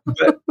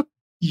 But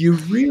you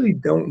really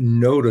don't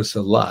notice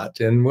a lot.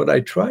 And what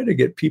I try to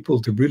get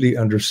people to really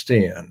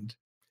understand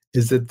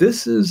is that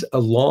this is a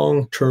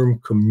long-term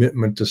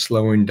commitment to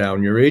slowing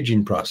down your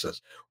aging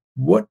process.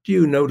 What do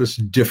you notice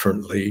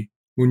differently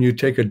when you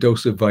take a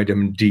dose of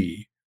vitamin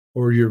D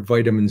or your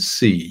vitamin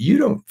C? You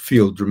don't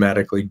feel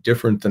dramatically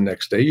different the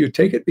next day. You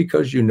take it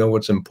because you know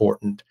it's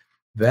important.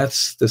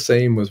 That's the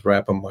same with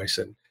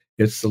rapamycin.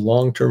 It's the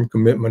long-term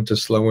commitment to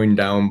slowing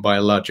down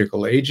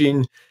biological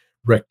aging,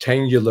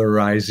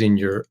 rectangularizing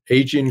your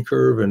aging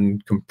curve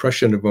and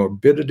compression of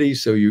morbidity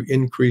so you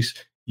increase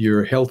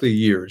your healthy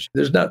years.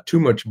 There's not too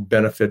much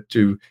benefit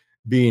to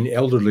being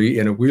elderly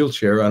in a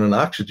wheelchair on an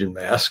oxygen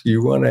mask.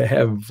 You want to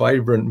have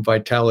vibrant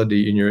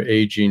vitality in your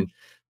aging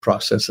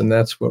process, and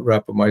that's what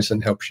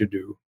rapamycin helps you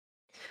do.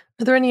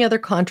 Are there any other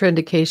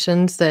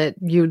contraindications that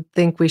you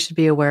think we should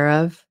be aware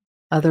of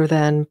other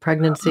than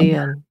pregnancy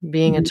and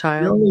being a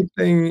child? The only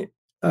thing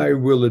I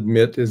will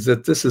admit is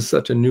that this is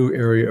such a new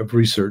area of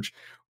research.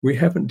 We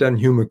haven't done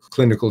human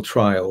clinical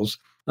trials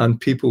on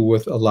people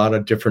with a lot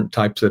of different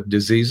types of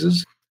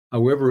diseases.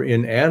 However,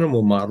 in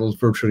animal models,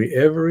 virtually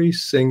every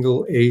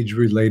single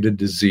age-related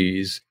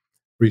disease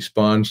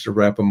responds to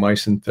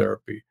rapamycin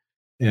therapy.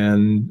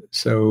 And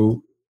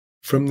so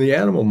from the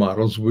animal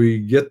models, we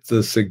get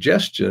the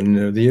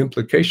suggestion, the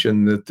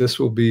implication that this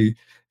will be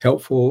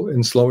helpful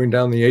in slowing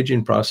down the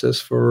aging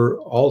process for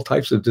all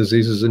types of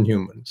diseases in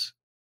humans,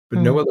 but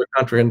no other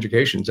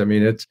contraindications. I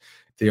mean, it's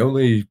the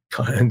only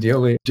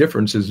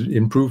difference is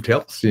improved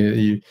health.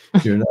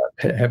 You're not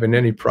having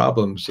any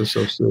problems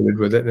associated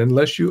with it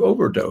unless you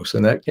overdose,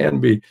 and that can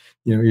be,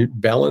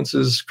 balance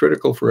is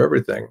critical for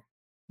everything.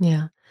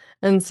 Yeah.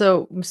 And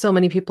so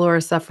many people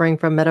are suffering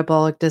from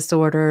metabolic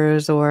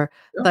disorders or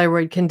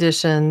thyroid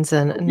conditions,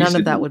 and none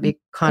of that would be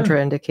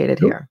contraindicated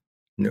here.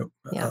 No.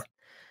 Yeah.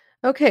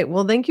 Okay.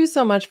 Well, thank you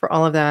so much for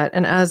all of that.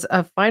 And as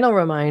a final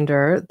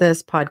reminder,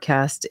 this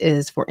podcast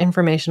is for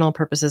informational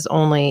purposes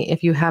only.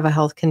 If you have a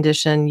health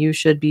condition, you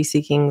should be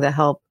seeking the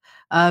help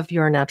of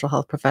your natural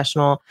health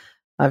professional,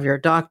 of your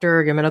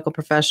doctor, your medical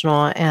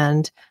professional,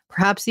 and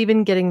perhaps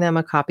even getting them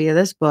a copy of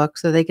this book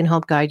so they can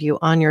help guide you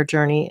on your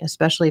journey,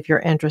 especially if you're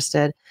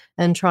interested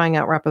in trying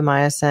out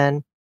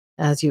rapamycin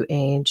as you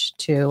age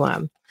to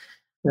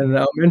And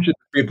I'll mention to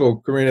people,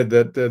 Karina,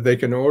 that they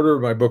can order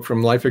my book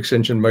from Life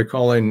Extension by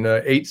calling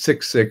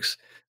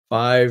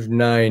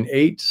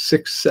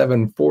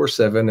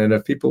 866-598-6747. And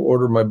if people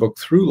order my book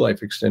through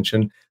Life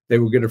Extension, they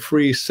will get a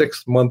free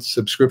 6-month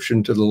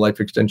subscription to the Life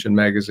Extension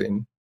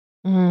magazine.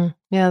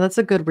 Yeah, that's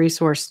a good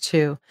resource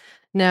too.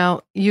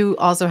 Now, you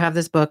also have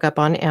this book up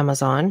on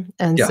Amazon.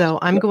 And Yes. so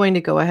I'm going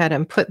to go ahead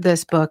and put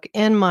this book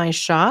in my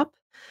shop,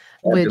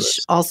 which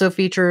Fabulous. also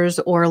features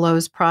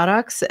Orlo's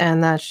products.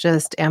 And that's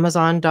just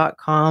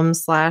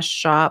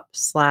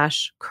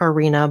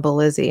amazon.com/shop/Karina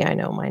Belizzi. I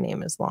know my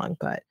name is long,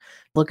 but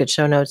look at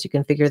show notes. You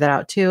can figure that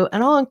out too.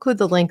 And I'll include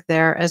the link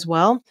there as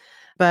well.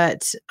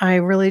 But I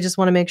really just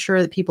want to make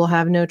sure that people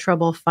have no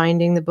trouble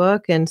finding the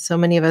book. And so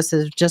many of us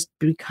have just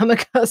become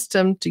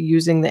accustomed to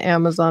using the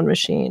Amazon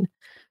machine.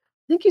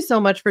 Thank you so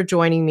much for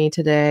joining me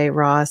today,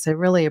 Ross. I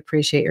really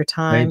appreciate your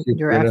time, Thank you,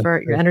 your Karina.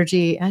 effort, your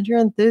energy, and your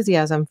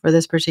enthusiasm for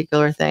this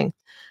particular thing.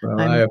 Well,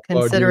 I I'm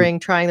applaud considering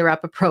trying the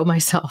Rapapro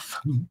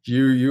myself.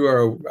 you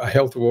are a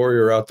health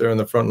warrior out there in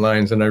the front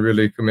lines, and I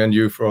really commend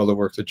you for all the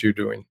work that you're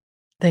doing.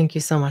 Thank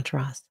you so much,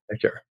 Ross.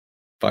 Take care.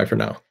 Bye for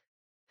now.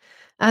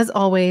 As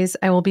always,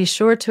 I will be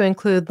sure to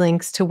include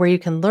links to where you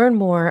can learn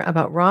more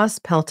about Ross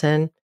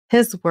Pelton,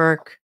 his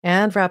work,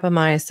 and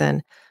Rapamycin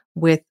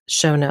with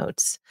show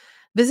notes.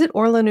 Visit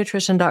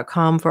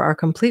orlonutrition.com for our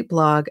complete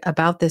blog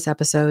about this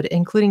episode,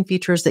 including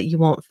features that you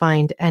won't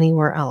find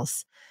anywhere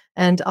else.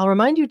 And I'll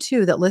remind you,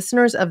 too, that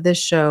listeners of this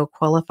show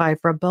qualify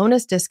for a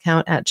bonus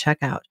discount at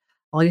checkout.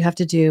 All you have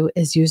to do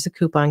is use the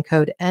coupon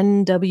code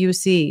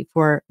NWC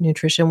for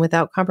Nutrition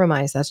Without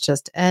Compromise. That's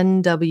just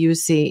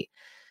NWC.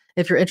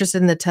 If you're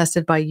interested in the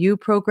Tested by You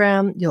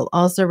program, you'll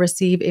also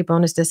receive a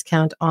bonus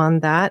discount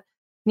on that.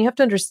 And you have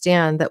to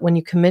understand that when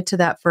you commit to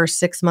that first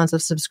 6 months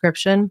of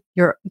subscription,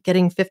 you're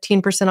getting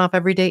 15% off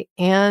every day,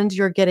 and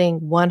you're getting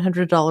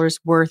 $100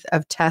 worth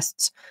of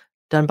tests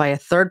done by a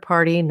third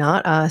party,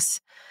 not us.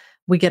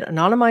 We get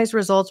anonymized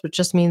results, which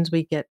just means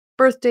we get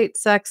birth date,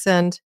 sex,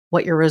 and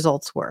what your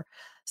results were.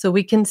 So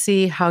we can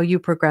see how you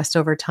progressed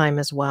over time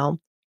as well,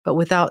 but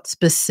without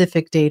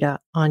specific data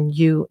on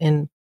you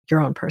in your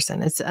own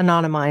person. It's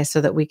anonymized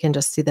so that we can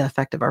just see the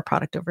effect of our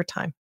product over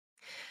time.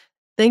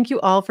 Thank you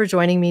all for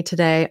joining me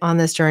today on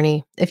this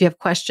journey. If you have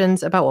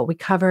questions about what we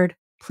covered,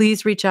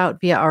 please reach out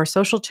via our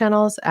social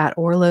channels at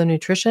Orlo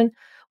Nutrition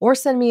or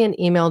send me an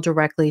email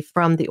directly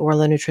from the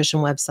Orlo Nutrition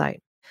website.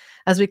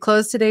 As we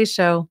close today's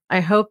show,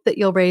 I hope that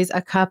you'll raise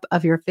a cup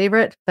of your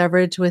favorite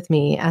beverage with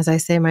me as I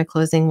say my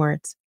closing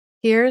words.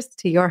 Here's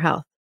to your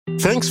health.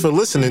 Thanks for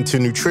listening to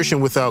Nutrition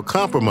Without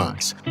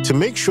Compromise. To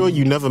make sure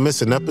you never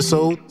miss an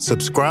episode,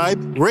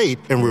 subscribe, rate,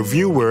 and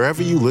review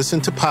wherever you listen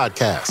to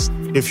podcasts.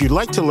 If you'd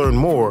like to learn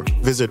more,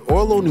 visit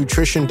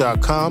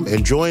orlonutrition.com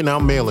and join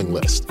our mailing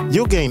list.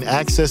 You'll gain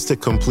access to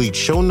complete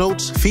show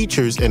notes,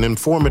 features, and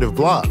informative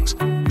blogs,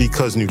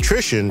 because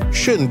nutrition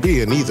shouldn't be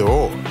an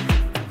either-or.